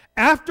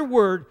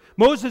 Afterward,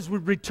 Moses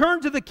would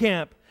return to the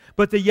camp,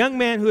 but the young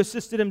man who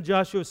assisted him,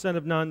 Joshua, son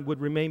of Nun, would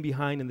remain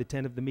behind in the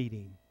tent of the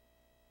meeting.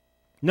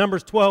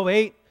 Numbers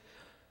 12:8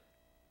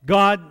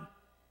 God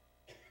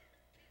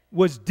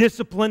was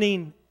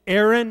disciplining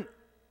Aaron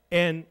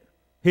and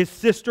his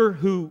sister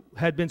who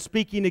had been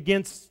speaking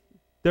against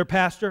their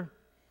pastor.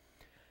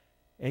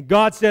 And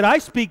God said, I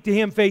speak to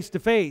him face to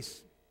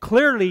face,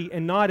 clearly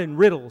and not in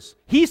riddles.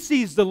 He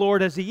sees the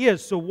Lord as he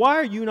is, so why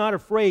are you not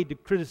afraid to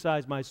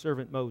criticize my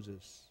servant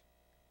Moses?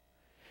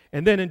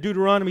 And then in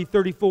Deuteronomy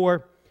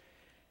 34,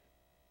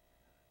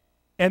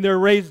 and there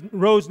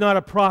rose not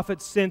a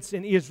prophet since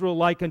in Israel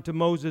like unto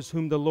Moses,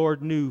 whom the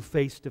Lord knew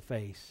face to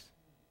face.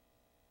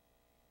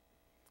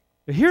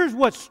 But here's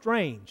what's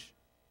strange.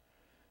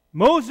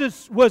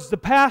 Moses was the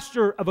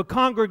pastor of a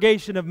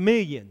congregation of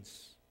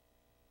millions.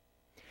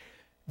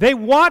 They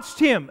watched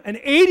him, an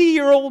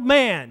 80-year-old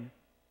man,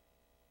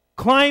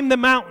 climb the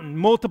mountain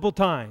multiple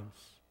times.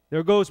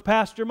 There goes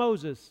Pastor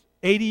Moses,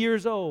 80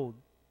 years old.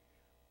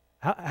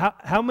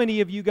 How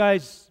many of you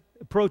guys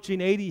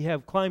approaching 80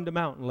 have climbed a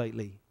mountain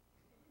lately?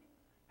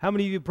 How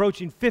many of you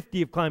approaching 50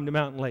 have climbed a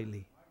mountain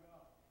lately?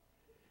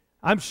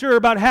 I'm sure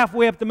about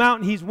halfway up the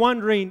mountain he's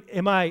wondering,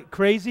 am I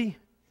crazy?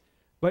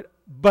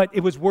 But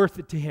it was worth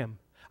it to him.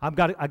 I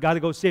got to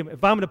go see him.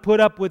 If I'm going to put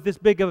up with this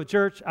big of a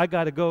church, I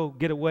got to go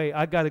get away.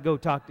 I got to go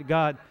talk to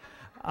God.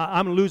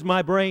 I'm going to lose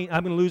my brain.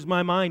 I'm going to lose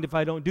my mind if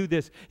I don't do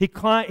this.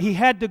 He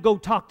had to go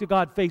talk to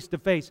God face to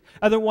face.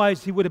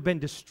 Otherwise, he would have been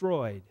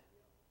destroyed.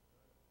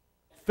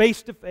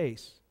 Face to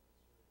face.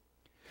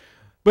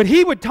 But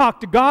he would talk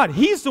to God.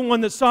 He's the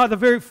one that saw the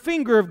very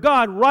finger of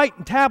God write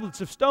in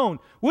tablets of stone.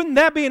 Wouldn't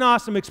that be an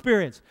awesome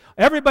experience?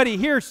 Everybody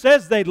here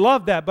says they'd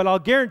love that, but I'll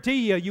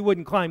guarantee you, you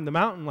wouldn't climb the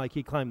mountain like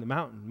he climbed the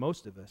mountain,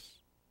 most of us.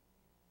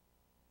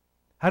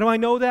 How do I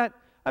know that?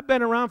 I've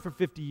been around for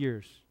 50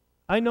 years.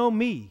 I know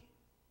me.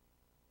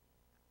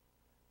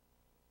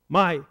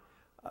 I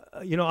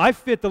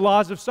fit the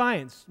laws of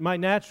science. My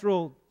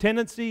natural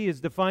tendency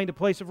is to find a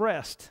place of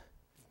rest.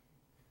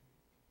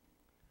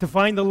 To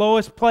find the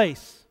lowest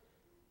place.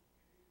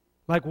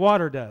 Like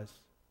water does.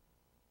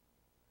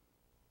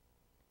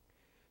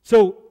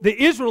 So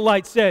the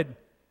Israelites said,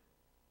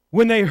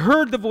 when they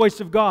heard the voice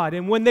of God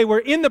and when they were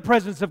in the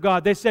presence of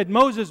God, they said,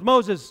 Moses,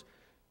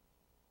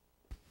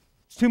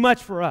 it's too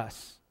much for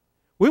us.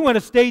 We want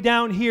to stay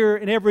down here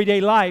in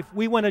everyday life.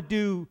 We want to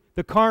do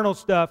the carnal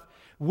stuff.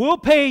 We'll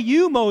pay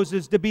you,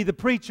 Moses, to be the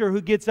preacher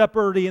who gets up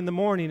early in the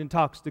morning and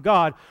talks to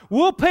God.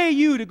 We'll pay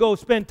you to go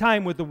spend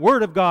time with the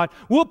Word of God.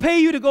 We'll pay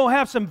you to go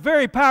have some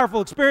very powerful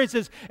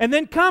experiences and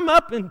then come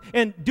up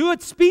and do a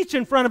speech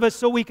in front of us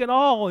so we can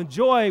all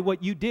enjoy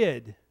what you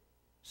did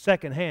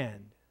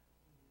secondhand.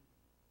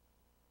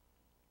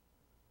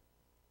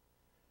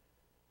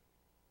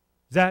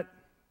 Is that,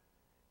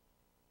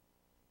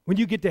 when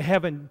you get to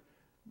heaven,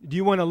 do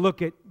you want to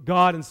look at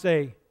God and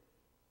say,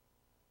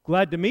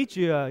 glad to meet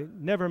you. I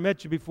never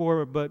met you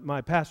before, but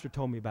my pastor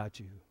told me about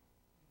you.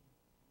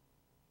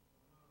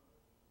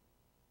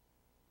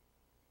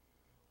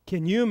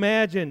 Can you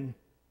imagine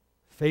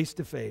face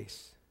to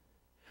face?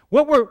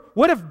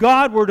 What if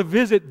God were to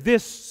visit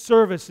this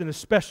service in a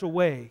special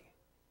way?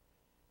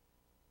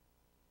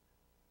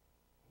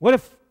 What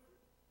if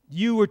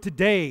you were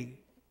today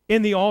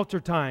in the altar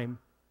time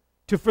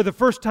to, for the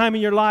first time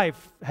in your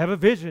life, have a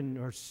vision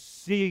or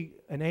see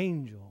an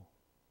angel?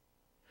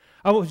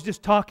 I was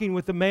just talking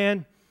with a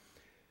man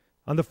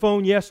on the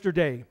phone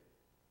yesterday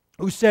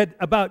who said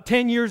about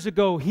 10 years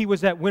ago he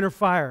was at Winter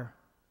Fire.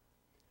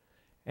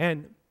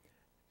 And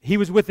he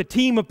was with a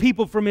team of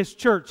people from his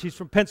church. He's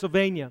from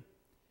Pennsylvania.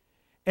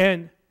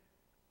 And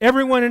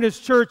everyone in his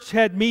church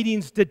had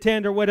meetings to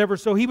attend or whatever,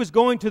 so he was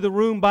going to the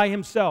room by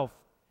himself.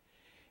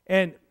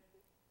 And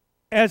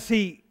as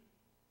he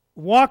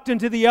walked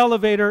into the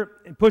elevator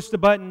and pushed the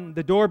button,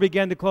 the door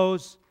began to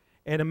close,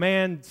 and a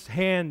man's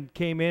hand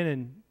came in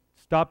and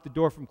stopped the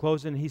door from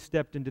closing, and he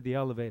stepped into the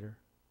elevator.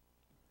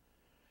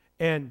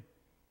 And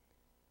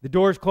the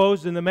doors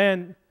closed, and the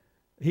man,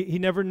 he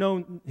never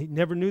knew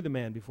the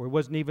man before. He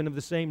wasn't even of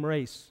the same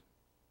race.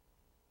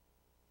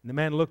 And the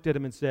man looked at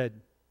him and said,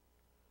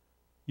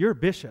 "You're a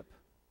bishop."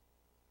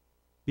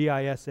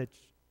 B-I-S-H-S-H-O-P.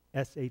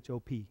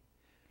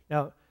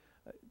 Now,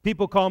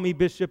 people call me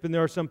bishop, and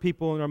there are some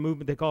people in our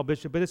movement they call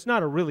bishop, but it's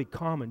not a really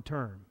common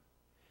term.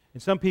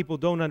 And some people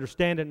don't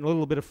understand it and are a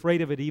little bit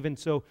afraid of it even.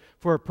 So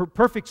for a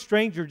perfect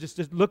stranger just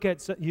to look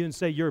at you and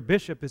say, "You're a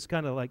bishop," is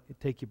kind of like, it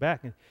take you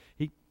back. And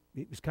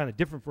it was kind of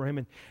different for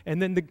him.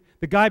 And then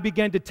the guy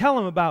began to tell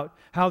him about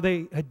how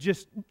they had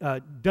just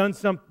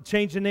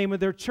changed the name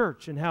of their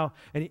church, and how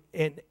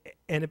and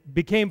it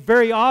became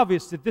very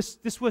obvious that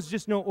this was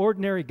just no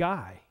ordinary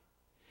guy.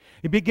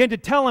 He began to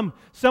tell him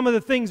some of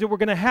the things that were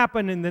going to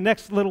happen in the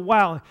next little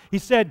while. He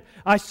said,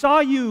 "I saw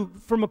you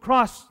from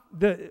across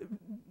the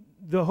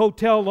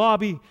hotel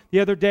lobby the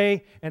other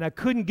day, and I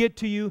couldn't get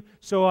to you,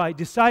 so I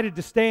decided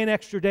to stay an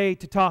extra day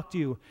to talk to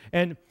you."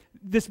 And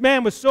this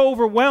man was so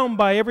overwhelmed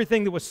by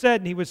everything that was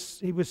said, and he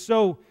was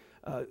so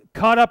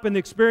caught up in the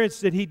experience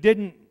that he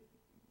didn't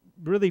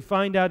really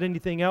find out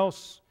anything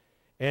else,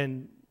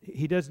 and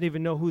he doesn't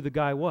even know who the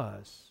guy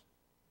was.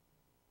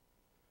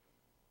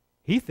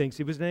 He thinks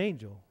he was an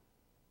angel.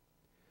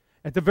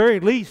 At the very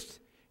least,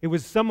 it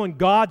was someone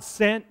God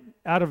sent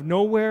out of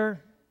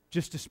nowhere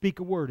just to speak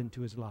a word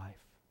into his life.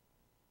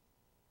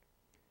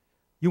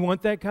 You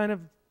want that kind of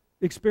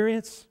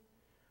experience?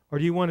 Or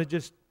do you want to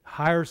just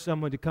hire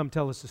someone to come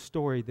tell us a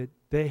story that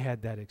they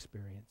had that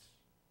experience?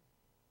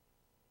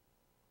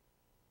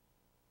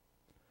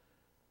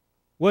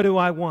 What do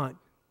I want?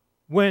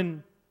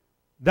 When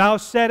thou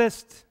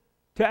saidest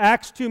to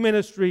Acts II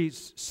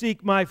Ministries,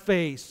 seek my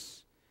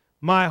face,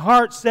 my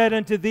heart said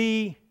unto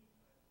thee,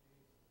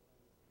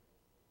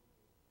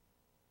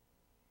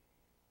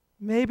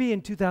 maybe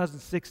in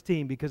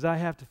 2016, because I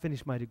have to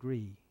finish my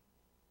degree.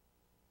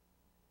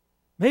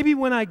 Maybe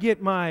when I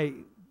get my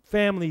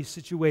family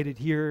situated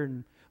here,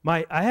 and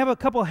I have a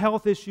couple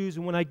health issues,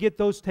 and when I get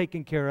those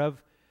taken care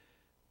of,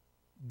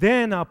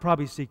 then I'll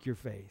probably seek your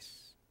face.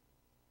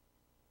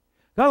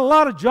 Got a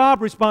lot of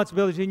job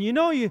responsibilities, and you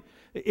know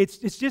it's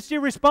just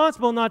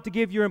irresponsible not to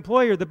give your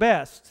employer the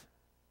best.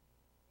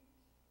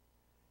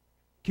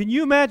 Can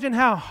you imagine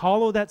how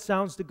hollow that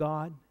sounds to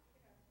God?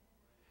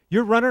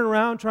 You're running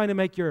around trying to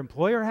make your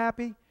employer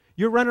happy.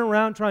 You're running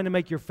around trying to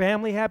make your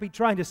family happy,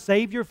 trying to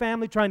save your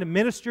family, trying to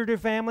minister to your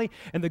family.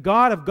 And the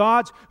God of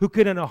gods, who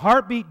could in a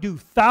heartbeat do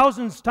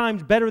thousands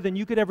times better than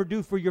you could ever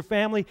do for your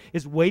family,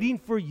 is waiting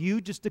for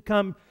you just to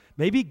come,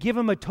 maybe give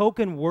him a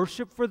token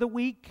worship for the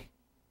week.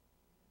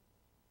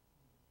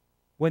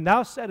 When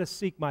thou saidst,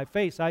 seek my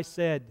face, I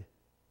said,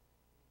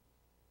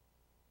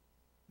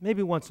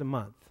 maybe once a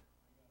month.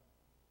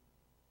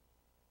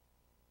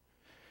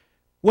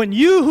 When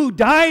you who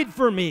died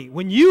for me,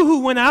 when you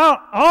who went all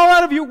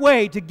out of your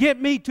way to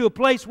get me to a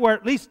place where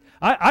at least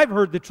I've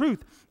heard the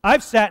truth.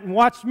 I've sat and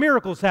watched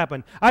miracles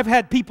happen. I've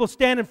had people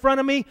stand in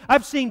front of me.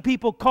 I've seen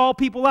people call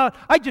people out.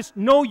 I just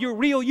know you're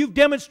real. You've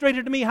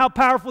demonstrated to me how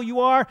powerful you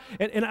are.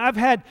 And I've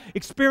had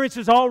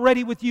experiences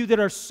already with you that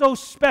are so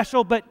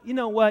special. But you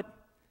know what?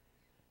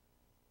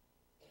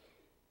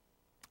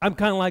 I'm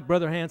kind of like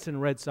Brother Hanson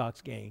in Red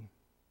Sox game.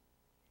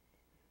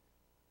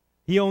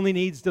 He only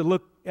needs to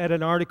look at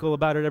an article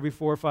about it every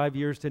 4 or 5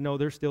 years to know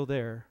they're still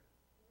there.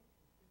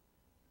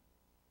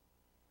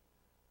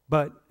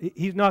 But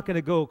he's not going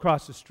to go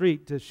across the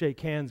street to shake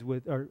hands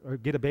with or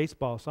get a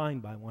baseball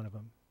signed by one of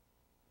them.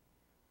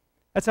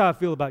 That's how I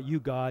feel about you,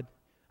 God.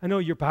 I know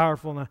you're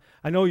powerful, and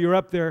I know you're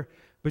up there,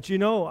 but you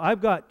know,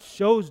 I've got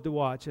shows to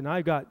watch, and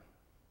I've got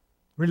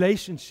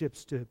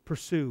relationships to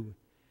pursue.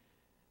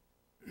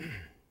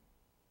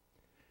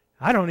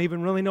 I don't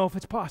even really know if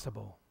it's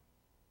possible.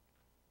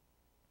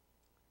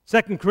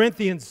 2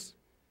 Corinthians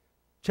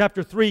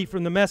chapter 3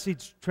 from the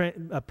Message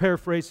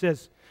paraphrase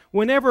says,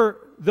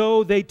 whenever,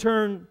 though they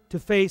turn to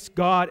face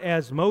God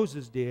as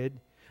Moses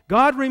did,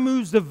 God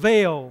removes the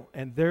veil,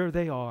 and there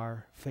they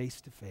are,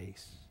 face to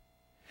face.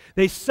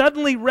 They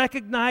suddenly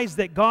recognize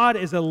that God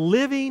is a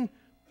living,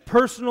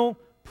 personal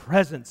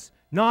presence,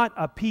 not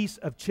a piece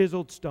of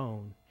chiseled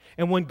stone.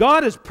 And when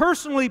God is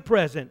personally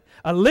present,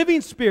 a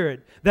living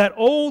spirit, that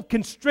old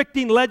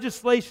constricting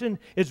legislation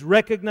is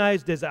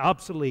recognized as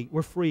obsolete.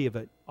 We're free of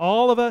it.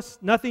 All of us,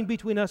 nothing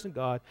between us and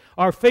God.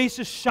 Our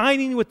faces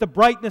shining with the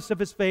brightness of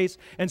His face,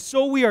 and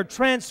so we are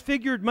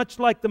transfigured much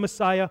like the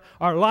Messiah,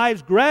 our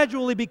lives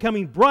gradually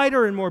becoming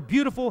brighter and more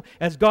beautiful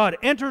as God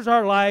enters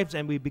our lives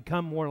and we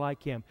become more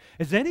like Him.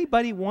 Does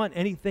anybody want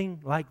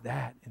anything like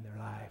that in their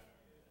life?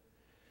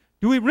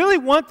 Do we really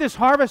want this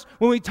harvest?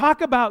 When we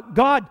talk about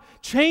God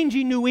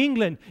changing New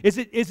England, is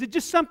it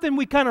just something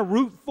we kind of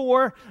root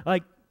for?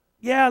 Like,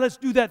 yeah, let's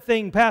do that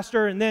thing,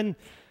 Pastor, and then,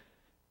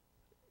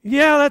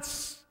 yeah,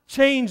 let's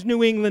change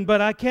New England, but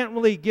I can't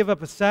really give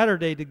up a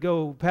Saturday to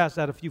go pass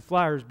out a few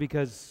flyers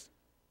because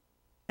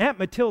Aunt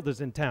Matilda's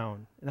in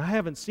town, and I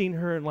haven't seen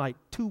her in like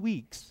 2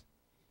 weeks.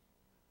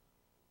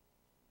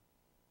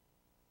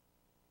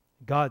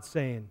 God's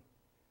saying,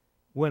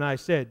 when I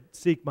said,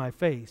 seek my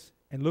face,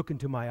 and look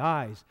into my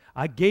eyes,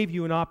 I gave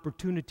you an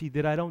opportunity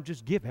that I don't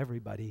just give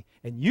everybody.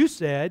 And you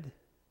said,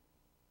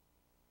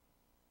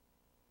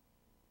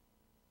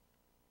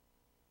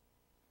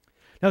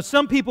 now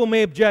some people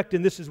may object,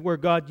 and this is where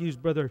God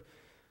used Brother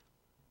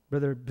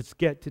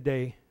Biscuit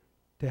today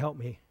to help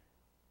me.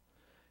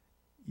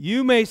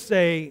 You may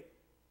say,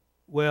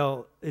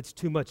 well, it's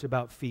too much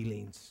about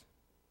feelings.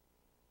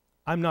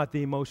 I'm not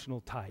the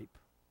emotional type.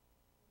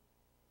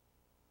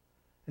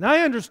 And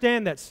I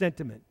understand that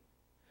sentiment.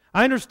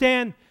 I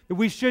understand that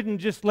we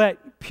shouldn't just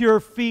let pure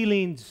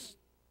feelings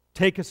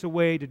take us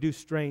away to do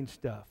strange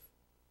stuff.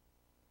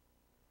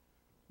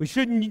 We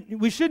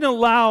shouldn't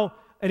allow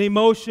an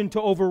emotion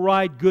to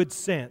override good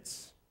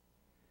sense.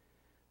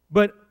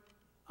 But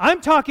I'm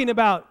talking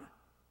about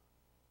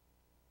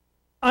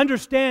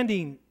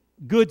understanding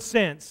good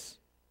sense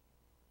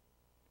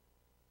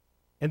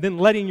and then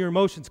letting your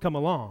emotions come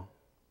along.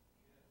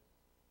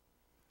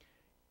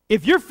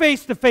 If you're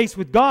face to face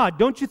with God,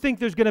 don't you think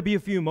there's going to be a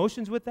few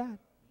emotions with that?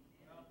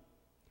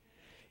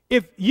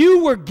 If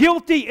you were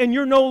guilty and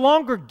you're no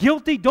longer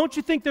guilty, don't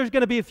you think there's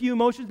going to be a few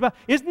emotions about?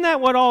 Isn't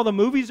that what all the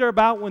movies are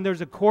about when there's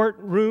a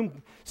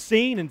courtroom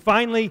scene and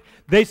finally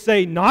they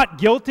say not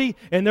guilty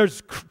and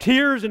there's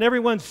tears and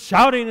everyone's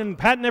shouting and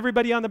patting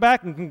everybody on the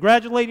back and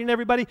congratulating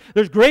everybody?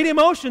 There's great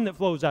emotion that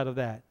flows out of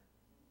that.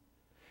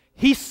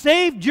 He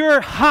saved your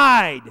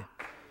hide.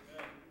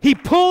 He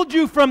pulled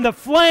you from the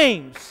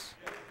flames.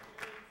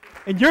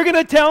 And you're going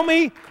to tell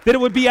me that it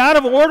would be out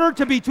of order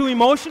to be too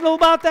emotional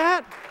about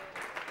that?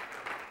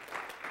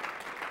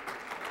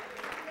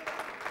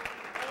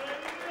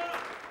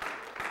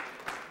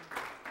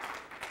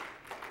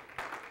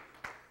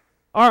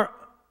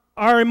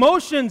 Our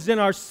emotions and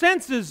our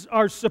senses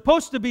are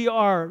supposed to be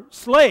our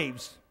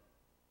slaves.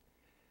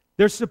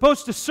 They're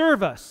supposed to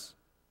serve us.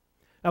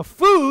 Now,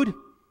 food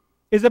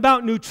is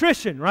about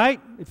nutrition, right?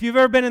 If you've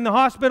ever been in the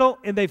hospital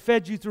and they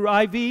fed you through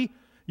IV,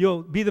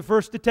 you'll be the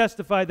first to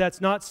testify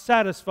that's not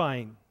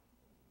satisfying.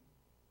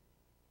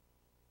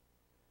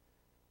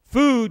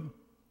 Food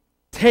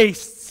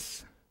tastes.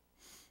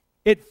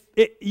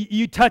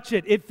 You touch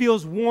it, it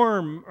feels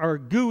warm or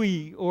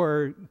gooey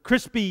or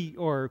crispy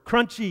or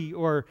crunchy,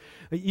 or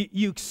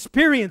you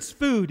experience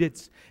food.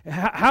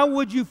 How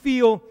would you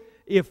feel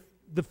if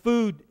the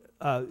food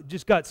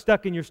just got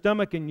stuck in your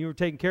stomach and you were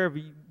taking care of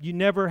it? You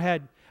never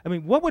had,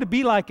 what would it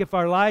be like if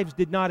our lives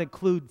did not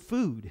include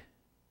food?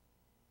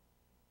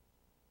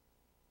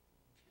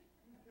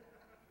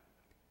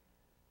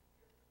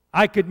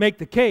 I could make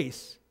the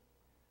case,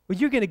 well,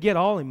 you're going to get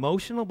all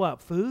emotional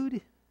about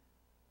food?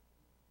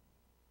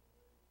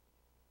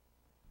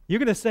 You're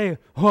going to say,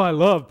 oh, I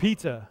love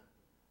pizza.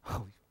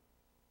 Oh,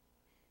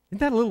 isn't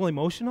that a little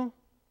emotional?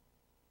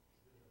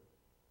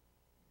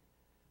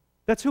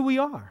 That's who we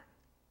are.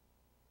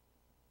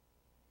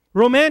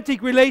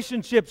 Romantic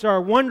relationships are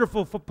a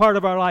wonderful part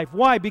of our life.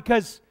 Why?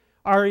 Because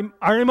our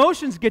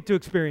emotions get to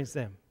experience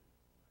them.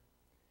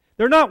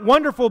 They're not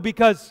wonderful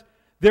because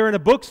they're in a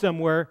book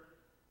somewhere.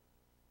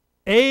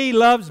 A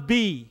loves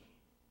B,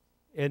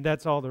 and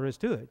that's all there is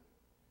to it.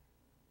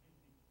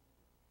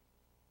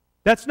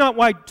 That's not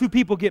why two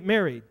people get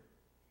married.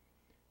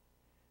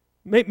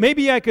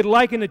 Maybe I could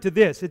liken it to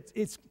this.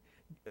 It's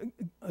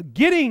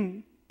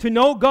getting to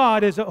know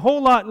God is a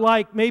whole lot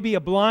like maybe a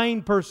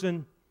blind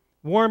person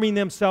warming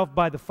themselves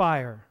by the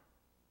fire.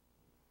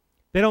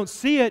 They don't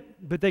see it,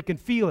 but they can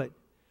feel it.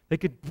 They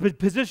could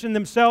position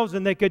themselves,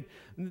 and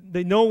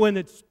they know when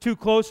it's too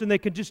close, and they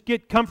can just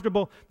get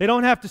comfortable. They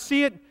don't have to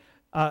see it.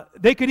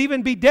 They could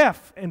even be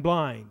deaf and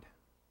blind.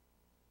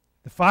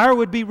 The fire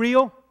would be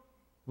real.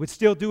 Would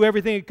still do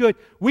everything it could.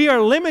 We are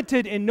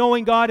limited in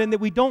knowing God in that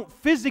we don't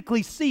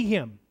physically see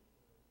Him.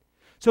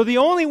 So the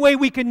only way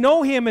we can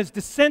know Him is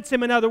to sense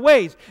Him in other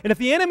ways. And if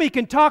the enemy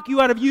can talk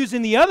you out of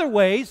using the other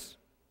ways,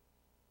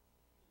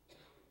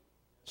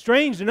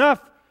 strange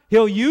enough,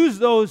 he'll use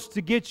those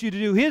to get you to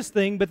do his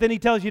thing, but then he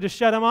tells you to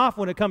shut him off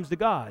when it comes to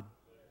God.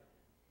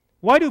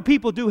 Why do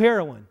people do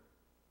heroin?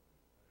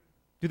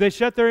 Do they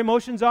shut their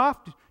emotions off?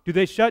 Do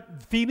they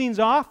shut feelings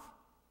off?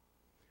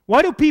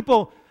 Why do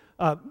people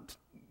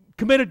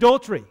commit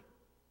adultery?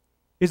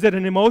 Is it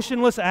an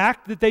emotionless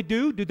act that they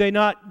do?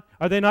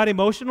 Are they not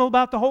emotional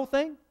about the whole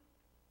thing?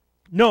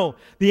 No.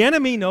 The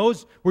enemy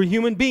knows we're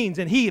human beings,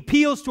 and he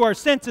appeals to our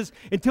senses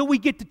until we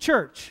get to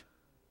church.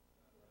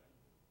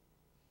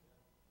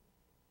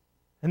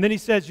 And then he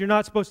says, you're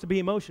not supposed to be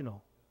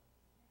emotional.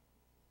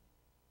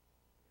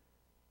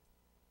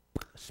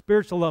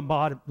 Spiritual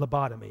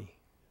lobotomy.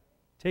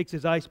 Takes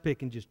his ice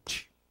pick and just...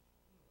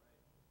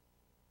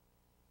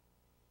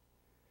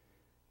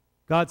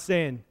 God's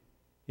saying,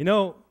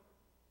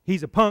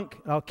 he's a punk.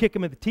 I'll kick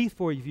him in the teeth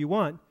for you if you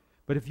want.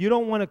 But if you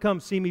don't want to come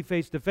see me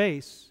face to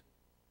face,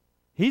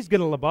 he's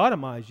going to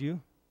lobotomize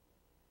you.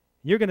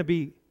 You're going to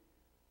be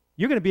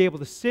able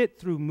to sit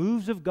through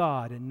moves of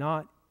God and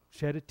not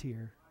shed a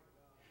tear.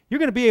 You're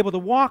going to be able to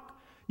walk.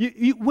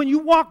 When you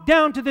walk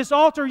down to this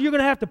altar, you're going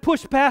to have to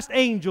push past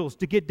angels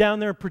to get down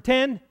there and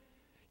pretend.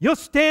 You'll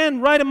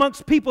stand right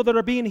amongst people that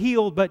are being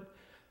healed, but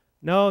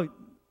no,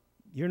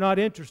 you're not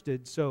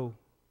interested, so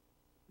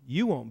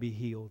you won't be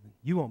healed.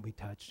 You won't be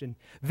touched. And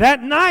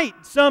that night,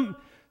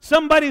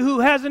 somebody who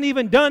hasn't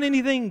even done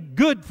anything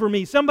good for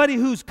me, somebody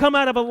who's come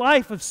out of a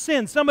life of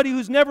sin, somebody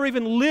who's never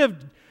even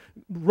lived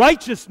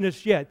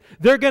righteousness yet,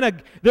 they're gonna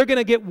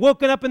get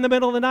woken up in the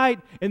middle of the night,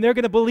 and they're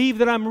gonna believe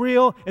that I'm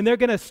real, and they're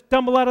gonna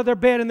stumble out of their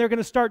bed, and they're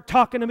gonna start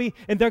talking to me,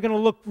 and they're gonna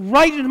look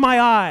right into my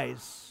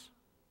eyes.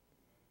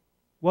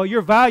 Well,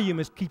 your volume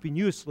is keeping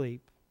you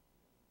asleep,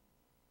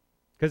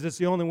 because it's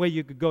the only way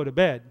you could go to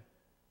bed.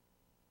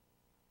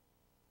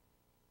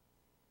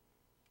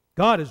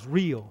 God is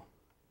real.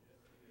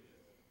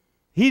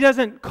 He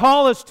doesn't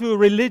call us to a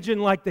religion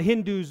like the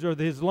Hindus or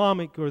the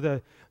Islamic or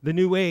the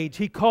New Age.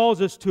 He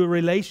calls us to a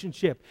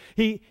relationship.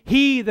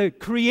 He, the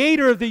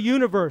creator of the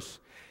universe,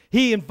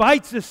 He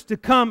invites us to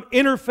come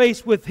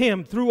interface with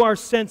Him through our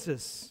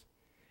senses.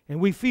 And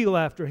we feel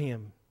after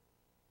Him.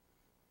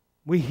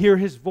 We hear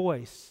His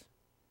voice.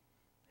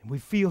 And we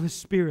feel His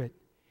Spirit.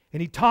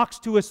 And He talks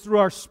to us through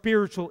our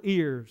spiritual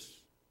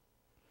ears.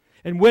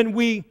 And when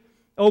we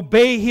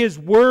obey His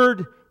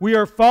Word, we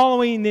are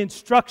following the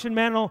instruction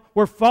manual.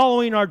 We're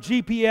following our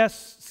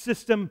GPS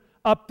system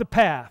up the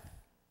path.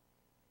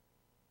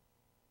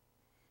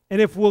 And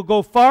if we'll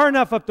go far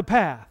enough up the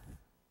path,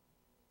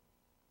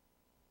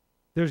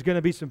 there's going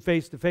to be some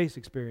face-to-face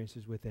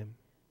experiences with Him.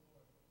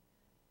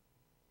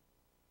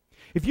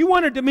 If you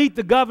wanted to meet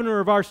the governor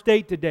of our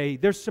state today,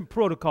 there's some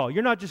protocol.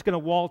 You're not just going to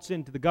waltz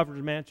into the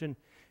governor's mansion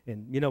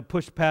and,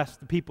 push past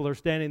the people who are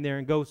standing there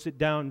and go sit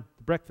down at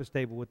the breakfast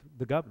table with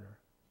the governor.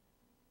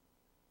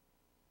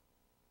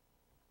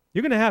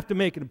 You're going to have to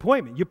make an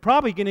appointment. You're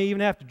probably going to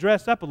even have to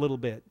dress up a little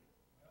bit.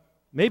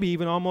 Maybe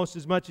even almost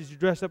as much as you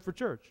dress up for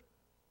church.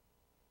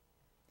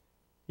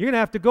 You're going to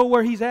have to go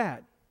where he's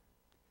at.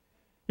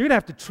 You're going to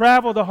have to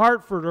travel to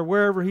Hartford or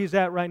wherever he's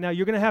at right now.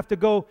 You're going to have to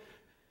go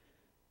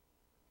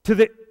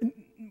to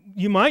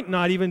you might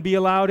not even be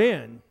allowed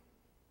in.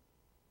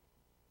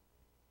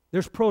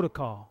 There's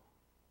protocol.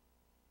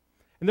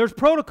 And there's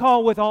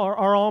protocol with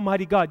our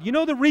Almighty God. You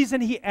know the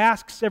reason He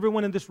asks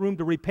everyone in this room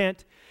to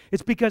repent?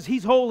 It's because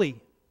He's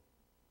holy.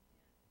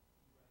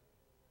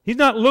 He's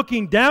not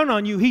looking down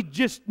on you.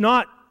 He's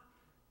not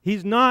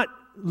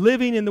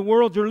living in the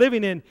world you're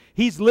living in.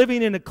 He's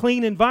living in a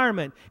clean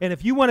environment. And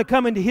if you want to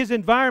come into His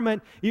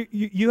environment,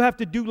 you have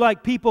to do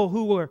like people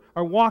who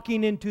are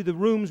walking into the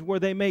rooms where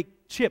they make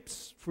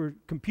chips for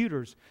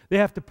computers. They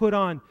have to put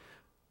on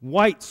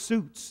white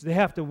suits. They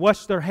have to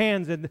wash their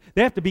hands, and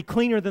they have to be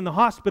cleaner than the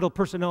hospital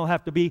personnel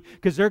have to be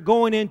because they're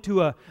going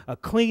into a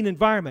clean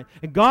environment.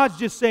 And God's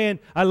just saying,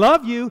 I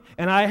love you,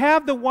 and I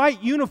have the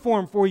white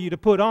uniform for you to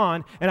put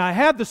on, and I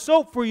have the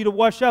soap for you to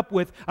wash up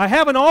with. I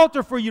have an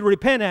altar for you to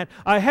repent at.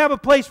 I have a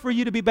place for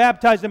you to be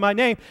baptized in my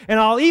name,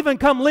 and I'll even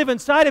come live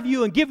inside of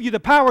you and give you the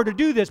power to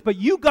do this, but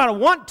you got to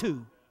want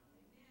to.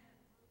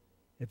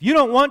 If you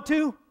don't want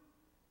to,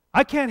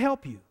 I can't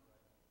help you.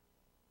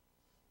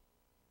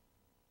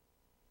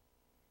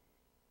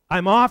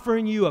 I'm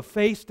offering you a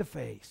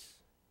face-to-face.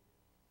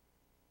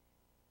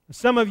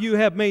 Some of you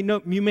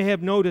may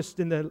have noticed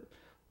in the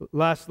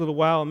last little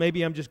while,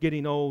 maybe I'm just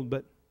getting old,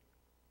 but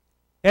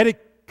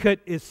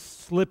etiquette is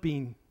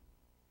slipping.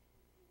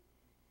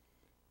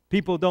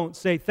 People don't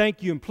say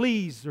thank you and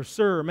please or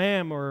sir or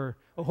ma'am or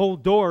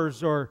hold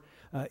doors, or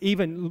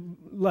even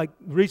like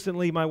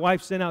recently my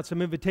wife sent out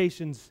some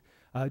invitations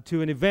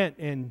to an event,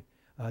 and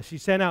she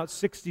sent out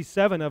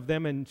 67 of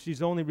them, and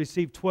she's only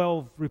received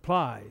 12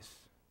 replies.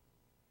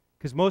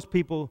 Because most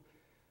people,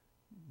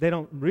 they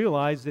don't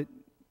realize that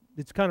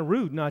it's kind of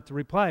rude not to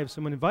reply if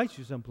someone invites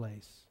you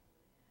someplace.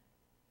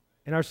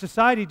 And our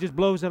society just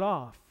blows it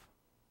off.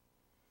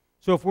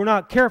 So if we're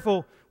not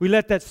careful, we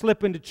let that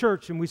slip into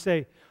church and we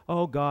say,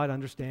 oh, God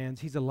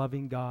understands. He's a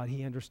loving God.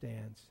 He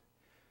understands.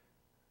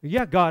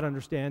 Yeah, God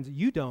understands.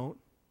 You don't.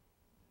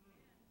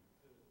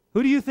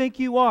 Who do you think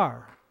you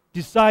are,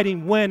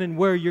 deciding when and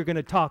where you're going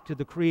to talk to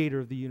the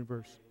Creator of the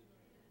universe?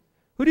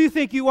 Who do you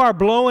think you are,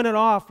 blowing it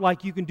off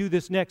like you can do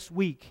this next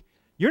week?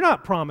 You're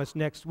not promised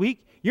next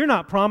week. You're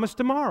not promised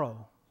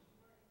tomorrow.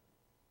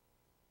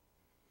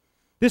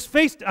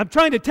 I'm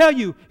trying to tell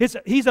you,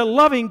 He's a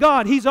loving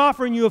God. He's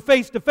offering you a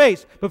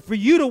face-to-face. But for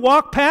you to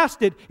walk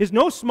past it is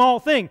no small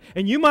thing.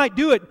 And you might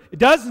do it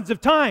dozens of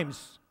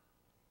times.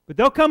 But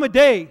there'll come a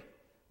day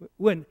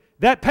when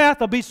that path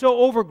will be so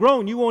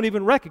overgrown you won't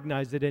even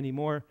recognize it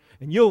anymore.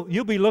 And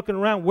you'll be looking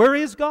around, where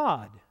is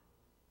God?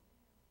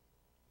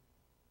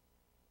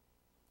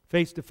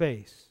 Face to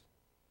face.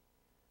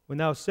 When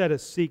thou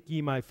saidst, seek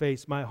ye my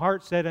face, my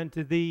heart said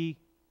unto thee,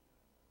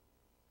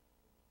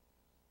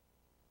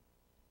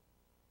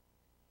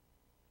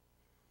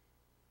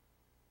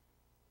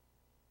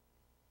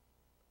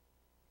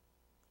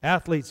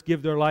 athletes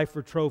give their life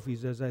for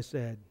trophies, as I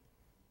said.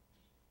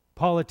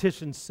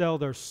 Politicians sell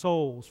their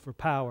souls for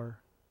power.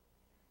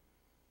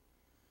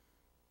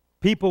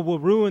 People will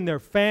ruin their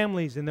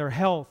families and their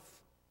health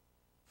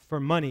for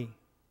money.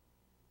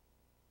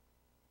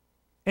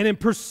 And in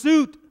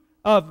pursuit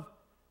of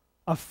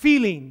a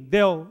feeling,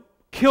 they'll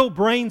kill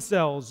brain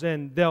cells,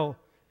 and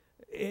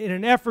in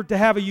an effort to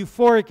have a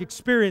euphoric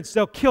experience,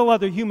 they'll kill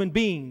other human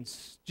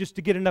beings just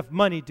to get enough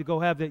money to go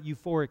have that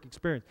euphoric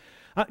experience.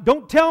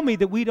 Don't tell me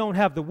that we don't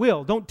have the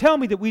will. Don't tell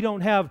me that we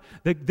don't have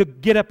the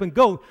get up and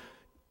go.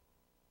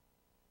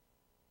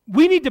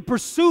 We need to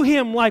pursue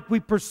Him like we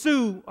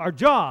pursue our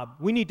job.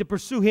 We need to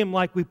pursue Him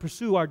like we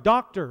pursue our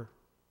doctor.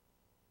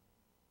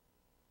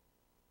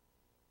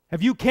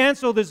 Have you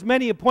canceled as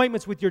many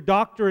appointments with your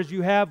doctor as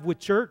you have with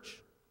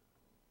church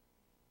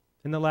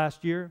in the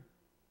last year?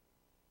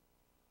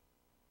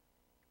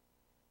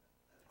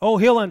 Oh,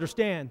 He'll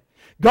understand.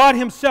 God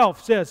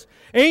Himself says,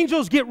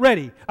 angels, get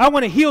ready. I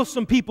want to heal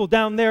some people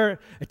down there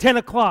at 10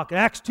 o'clock at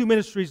Acts II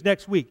Ministries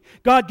next week.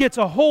 God gets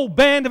a whole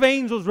band of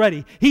angels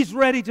ready. He's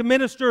ready to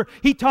minister.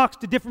 He talks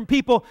to different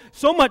people,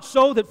 so much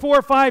so that 4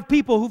 or 5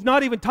 people who've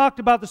not even talked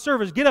about the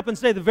service get up and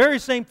say the very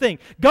same thing.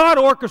 God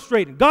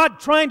orchestrating. God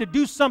trying to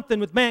do something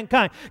with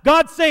mankind.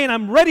 God saying,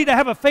 I'm ready to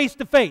have a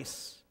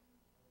face-to-face.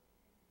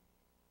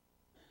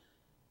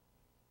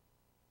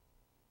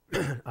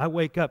 I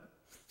wake up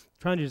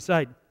trying to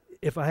decide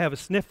if I have a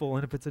sniffle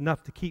and if it's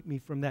enough to keep me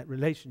from that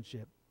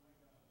relationship.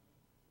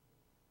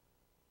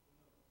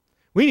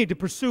 We need to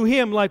pursue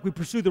Him like we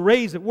pursue the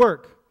raise at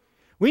work.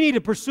 We need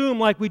to pursue Him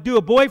like we do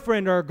a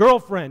boyfriend or a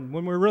girlfriend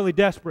when we're really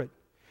desperate.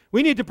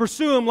 We need to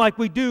pursue Him like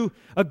we do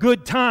a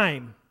good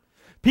time.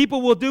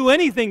 People will do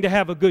anything to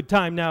have a good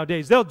time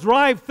nowadays. They'll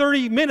drive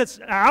 30 minutes,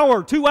 an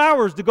hour, 2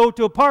 hours to go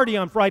to a party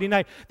on Friday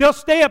night. They'll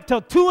stay up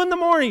till 2 in the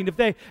morning if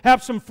they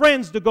have some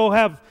friends to go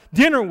have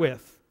dinner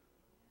with.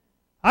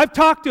 I've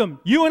talked to them.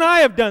 You and I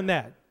have done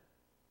that.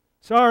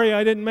 Sorry,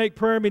 I didn't make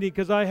prayer meeting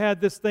because I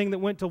had this thing that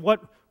went to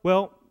what?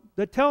 Well,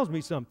 that tells me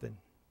something.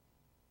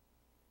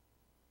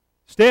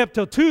 Stay up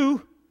till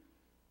 2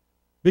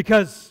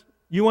 because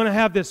you want to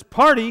have this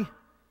party,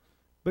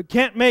 but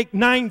can't make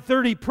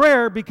 9:30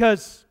 prayer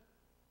because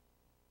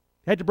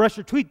you had to brush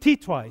your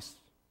teeth twice.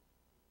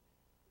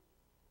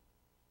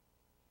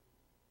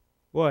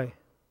 Boy,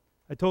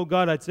 I told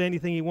God I'd say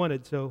anything He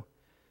wanted, so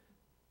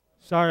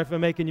sorry if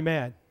I'm making you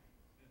mad.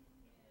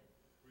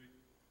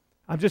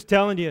 I'm just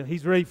telling you,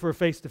 He's ready for a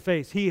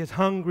face-to-face. He is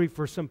hungry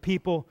for some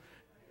people,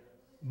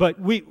 but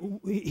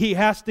He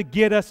has to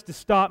get us to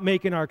stop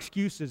making our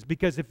excuses,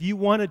 because if you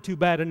wanted to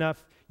bad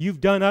enough,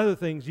 you've done other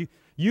things.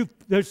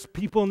 There's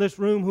people in this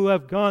room who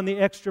have gone the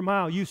extra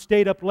mile. You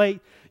stayed up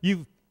late.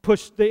 You've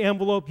pushed the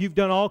envelope. You've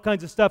done all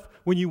kinds of stuff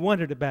when you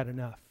wanted it bad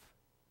enough.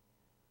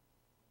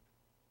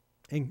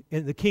 And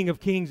the King of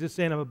Kings is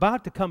saying, I'm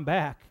about to come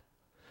back.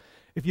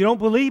 If you don't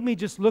believe me,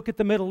 just look at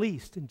the Middle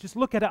East. And just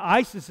look at how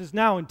ISIS is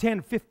now in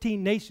 10,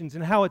 15 nations,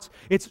 and how it's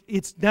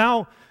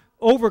now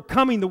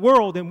overcoming the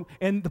world.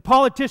 And the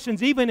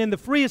politicians, even in the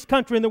freest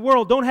country in the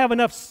world, don't have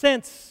enough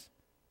sense.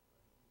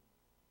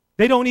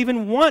 They don't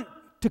even want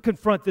to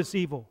confront this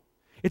evil.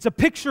 It's a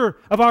picture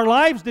of our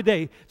lives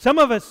today. Some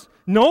of us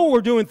know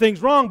we're doing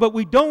things wrong, but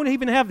we don't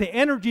even have the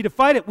energy to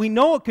fight it. We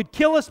know it could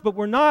kill us, but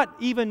we're not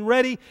even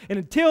ready. And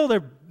until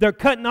they're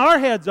cutting our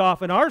heads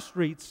off in our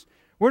streets,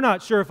 we're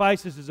not sure if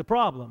ISIS is a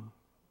problem.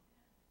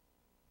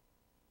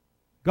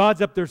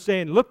 God's up there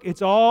saying, look,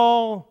 it's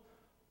all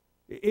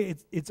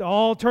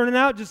turning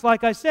out just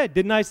like I said.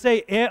 Didn't I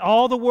say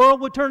all the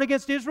world would turn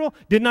against Israel?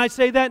 Didn't I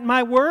say that in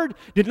my word?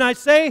 Didn't I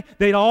say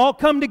they'd all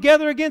come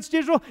together against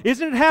Israel?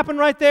 Isn't it happen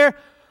right there?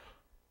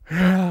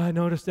 I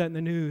noticed that in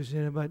the news,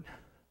 but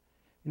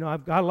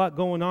I've got a lot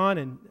going on,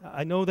 and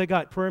I know they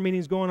got prayer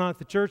meetings going on at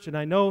the church, and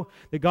I know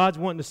that God's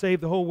wanting to save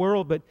the whole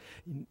world, but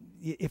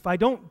if I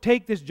don't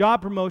take this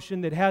job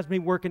promotion that has me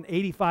working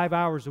 85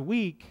 hours a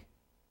week,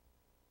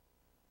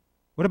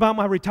 what about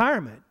my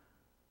retirement?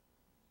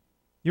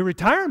 Your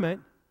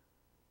retirement?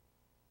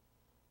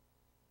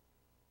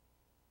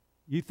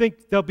 You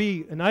think there'll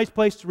be a nice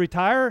place to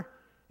retire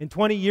in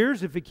 20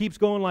 years if it keeps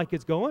going like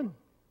it's going?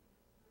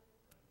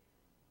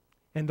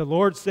 And the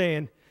Lord's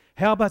saying,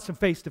 how about some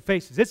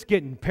face-to-faces? It's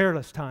getting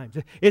perilous times.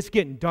 It's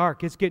getting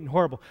dark. It's getting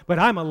horrible. But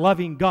I'm a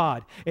loving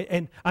God.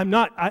 And I'm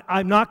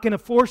not going to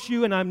force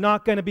you, and I'm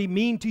not going to be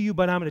mean to you,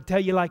 but I'm going to tell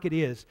you like it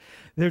is.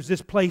 There's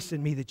this place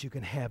in me that you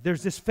can have.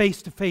 There's this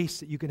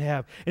face-to-face that you can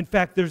have. In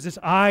fact, there's this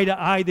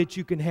eye-to-eye that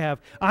you can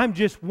have. I'm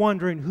just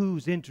wondering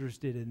who's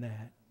interested in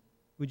that.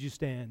 Would you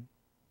stand?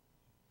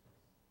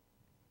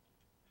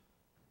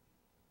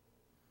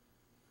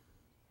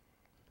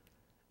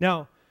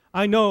 Now,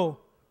 I know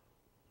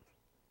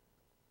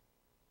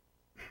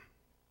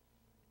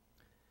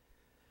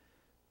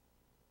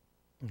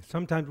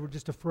sometimes we're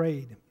just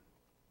afraid.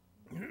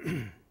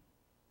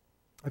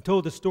 I've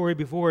told the story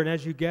before, and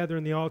as you gather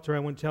in the altar, I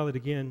want to tell it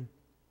again.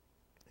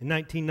 In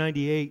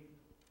 1998,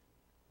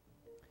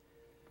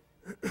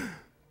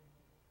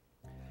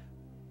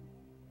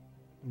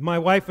 my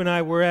wife and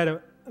I were at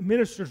a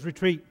minister's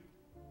retreat,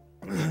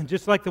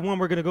 just like the one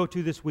we're going to go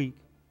to this week.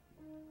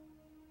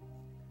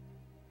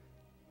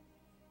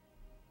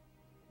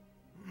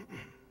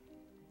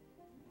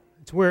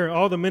 It's where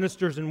all the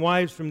ministers and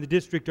wives from the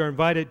district are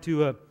invited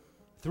to a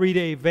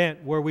 3-day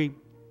event where we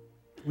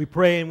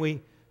pray and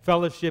we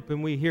fellowship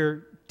and we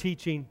hear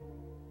teaching.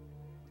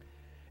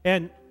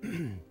 And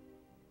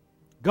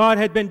God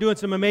had been doing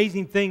some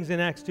amazing things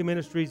in Acts II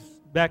Ministries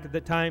back at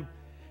that time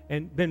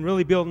and been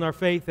really building our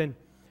faith. And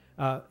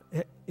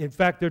in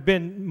fact, there had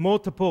been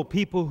multiple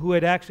people who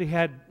had actually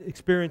had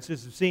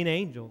experiences of seeing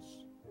angels,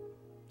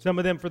 some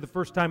of them for the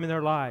first time in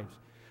their lives.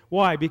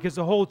 Why? Because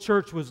the whole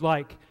church was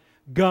like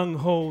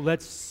gung-ho,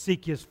 let's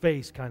seek His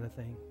face kind of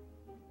thing.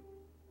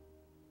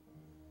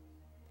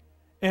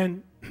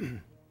 And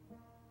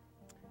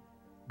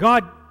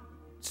God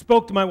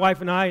spoke to my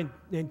wife and I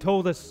and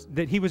told us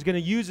that He was going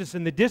to use us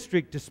in the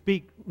district to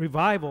speak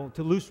revival,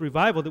 to loose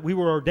revival, that we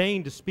were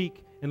ordained to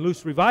speak and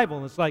loose revival.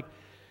 And it's like,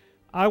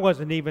 I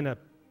wasn't even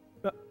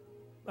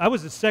I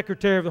was the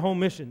secretary of the home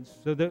missions.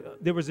 So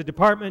there was a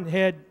department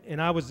head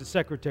and I was the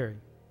secretary.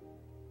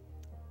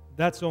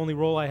 That's the only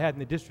role I had in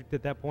the district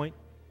at that point.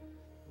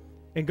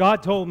 And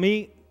God told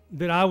me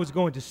that I was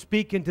going to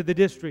speak into the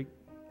district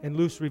and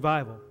loose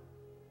revival.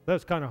 That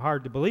was kind of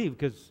hard to believe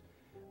because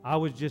I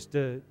was just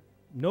a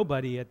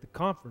nobody at the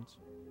conference.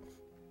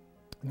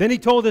 Then He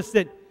told us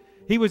that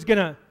He was going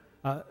to,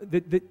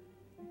 that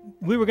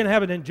we were going to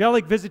have an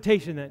angelic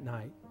visitation that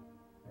night.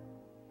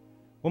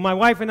 Well, my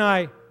wife and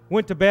I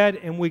went to bed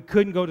and we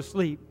couldn't go to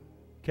sleep.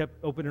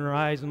 Kept opening our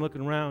eyes and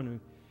looking around and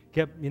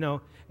kept,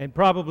 and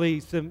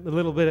probably a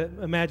little bit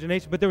of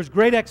imagination, but there was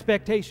great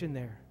expectation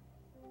there.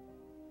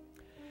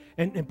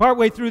 And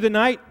partway through the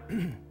night,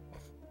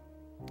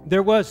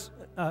 there was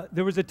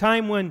a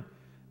time when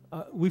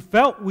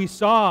we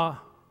saw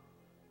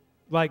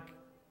like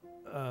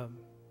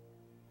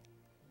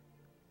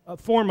a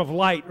form of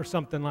light or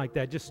something like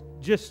that.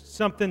 Just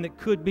something that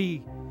could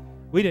be,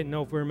 we didn't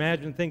know if we were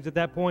imagining things at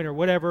that point or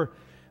whatever.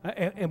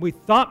 And we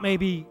thought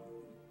maybe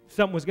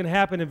something was going to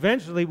happen.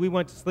 Eventually, we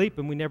went to sleep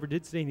and we never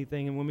did see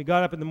anything. And when we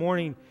got up in the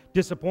morning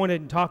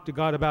disappointed and talked to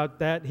God about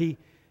that, He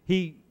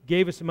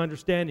gave us some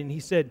understanding. He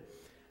said,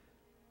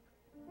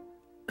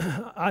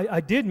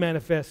 I did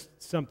manifest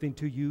something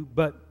to you,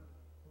 but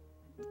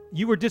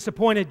you were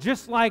disappointed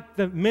just like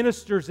the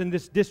ministers in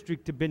this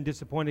district have been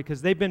disappointed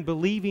because they've been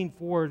believing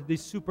for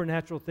these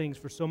supernatural things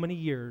for so many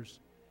years,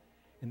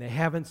 and they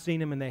haven't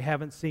seen Him, and they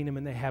haven't seen Him,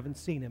 and they haven't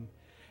seen Him.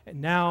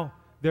 And now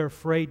they're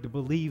afraid to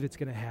believe it's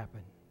going to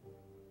happen.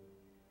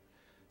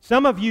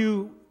 Some of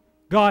you,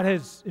 God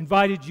has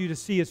invited you to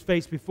see His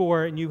face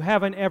before, and you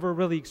haven't ever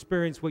really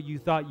experienced what you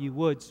thought you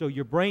would, so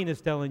your brain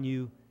is telling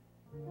you,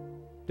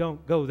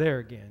 don't go there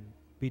again.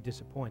 Be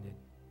disappointed.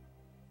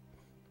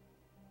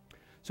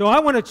 So I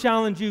want to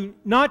challenge you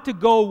not to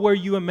go where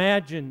you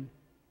imagine,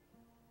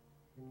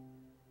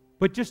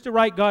 but just to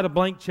write God a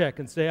blank check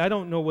and say, I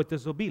don't know what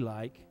this will be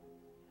like.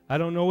 I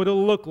don't know what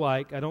it'll look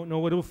like. I don't know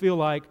what it'll feel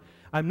like.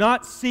 I'm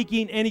not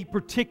seeking any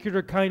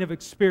particular kind of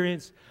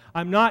experience.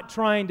 I'm not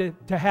trying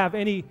to have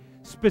any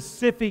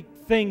specific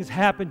things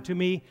happen to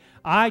me.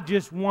 I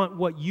just want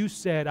what you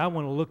said. I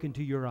want to look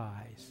into your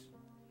eyes.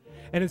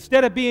 And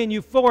instead of being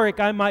euphoric,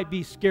 I might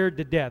be scared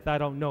to death. I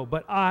don't know.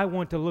 But I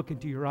want to look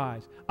into your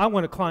eyes. I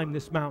want to climb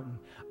this mountain.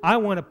 I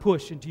want to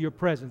push into your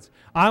presence.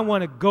 I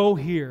want to go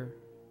here.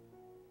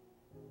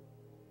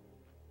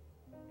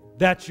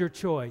 That's your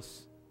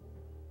choice.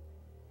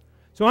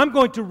 So I'm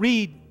going to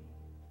read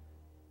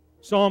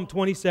Psalm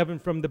 27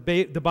 from the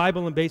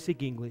Bible in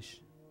Basic English.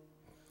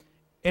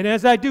 And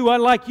as I do, I'd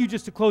like you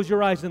just to close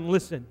your eyes and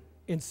listen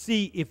and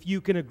see if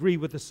you can agree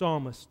with the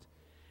psalmist.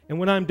 And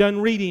when I'm done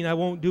reading, I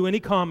won't do any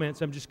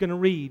comments. I'm just going to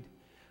read.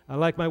 I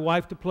like my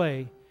wife to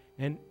play.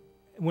 And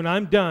when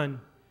I'm done,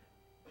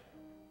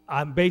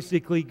 I'm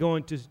basically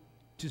going to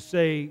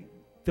say,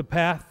 the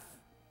path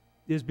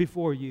is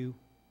before you.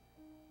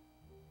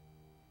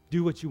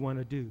 Do what you want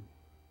to do.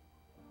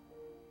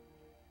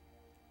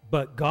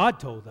 But God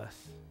told us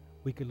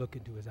we could look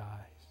into His eyes.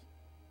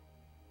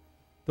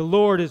 The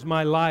Lord is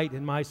my light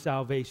and my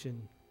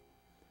salvation.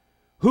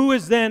 Who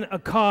is then a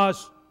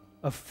cause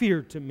of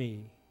fear to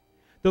me?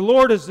 The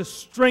Lord is the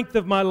strength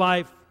of my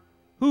life.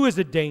 Who is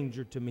a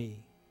danger to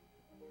me?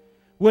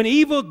 When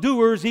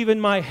evildoers,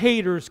 even my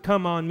haters,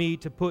 come on me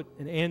to put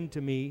an end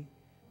to me,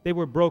 they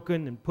were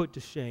broken and put to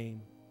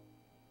shame.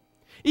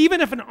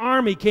 Even if an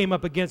army came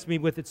up against me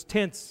with its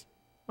tents,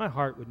 my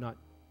heart would not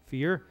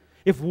fear.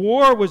 If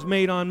war was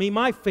made on me,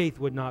 my faith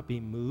would not be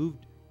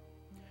moved.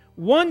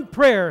 One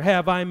prayer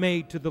have I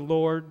made to the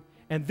Lord,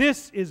 and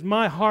this is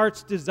my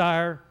heart's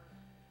desire,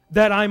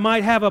 that I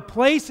might have a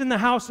place in the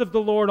house of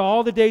the Lord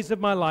all the days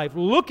of my life,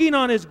 looking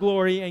on His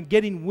glory and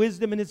getting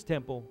wisdom in His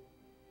temple.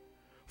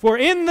 For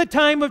in the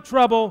time of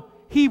trouble,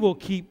 He will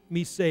keep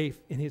me safe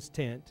in His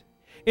tent.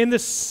 In the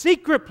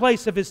secret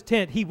place of His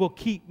tent, He will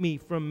keep me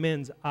from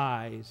men's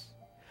eyes.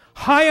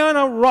 High on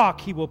a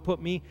rock He will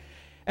put me,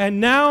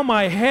 and now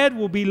my head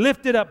will be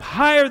lifted up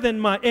higher than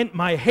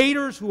my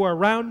haters who are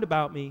round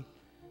about me.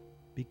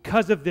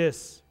 Because of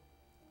this,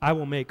 I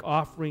will make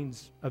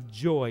offerings of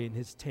joy in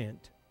His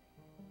tent.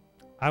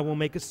 I will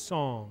make a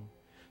song.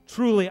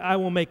 Truly, I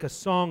will make a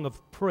song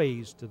of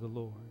praise to the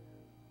Lord.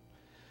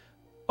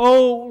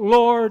 O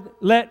Lord,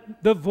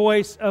 let the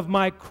voice of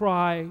my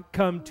cry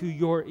come to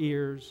your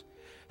ears.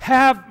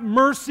 Have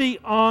mercy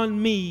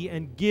on me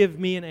and give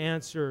me an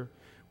answer.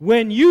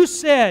 When you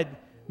said,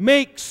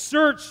 make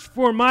search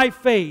for my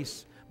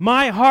face,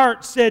 my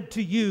heart said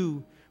to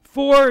you,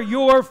 for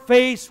your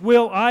face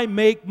will I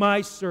make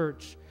my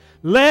search.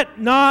 Let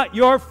not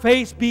your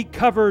face be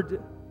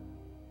covered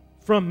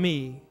from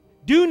me.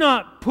 Do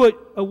not put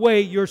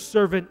away your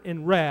servant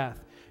in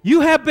wrath.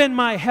 You have been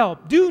my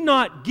help. Do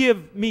not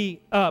give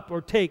me up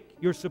or take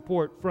your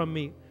support from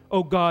me,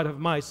 O God of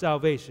my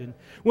salvation.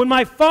 When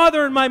my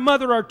father and my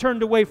mother are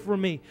turned away from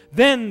me,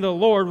 then the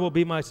Lord will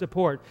be my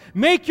support.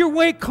 Make your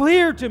way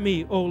clear to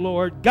me, O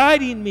Lord,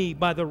 guiding me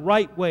by the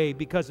right way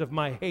because of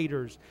my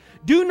haters.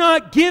 Do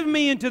not give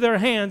me into their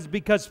hands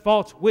because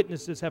false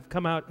witnesses have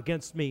come out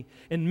against me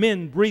and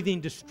men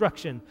breathing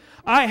destruction.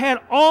 I had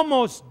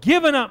almost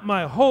given up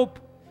my hope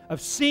of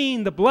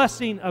seeing the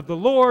blessing of the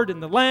Lord in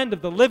the land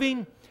of the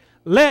living.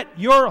 Let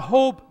your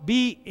hope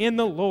be in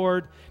the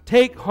Lord.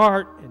 Take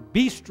heart and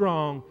be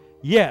strong.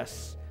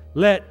 Yes,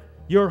 let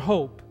your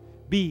hope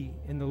be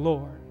in the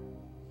Lord.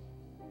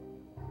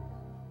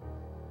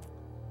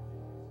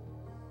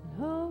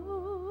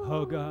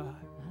 Oh God.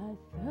 I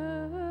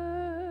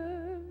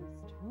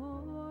thirst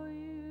for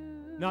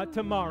you. Not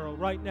tomorrow,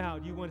 right now.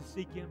 Do you want to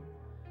seek Him?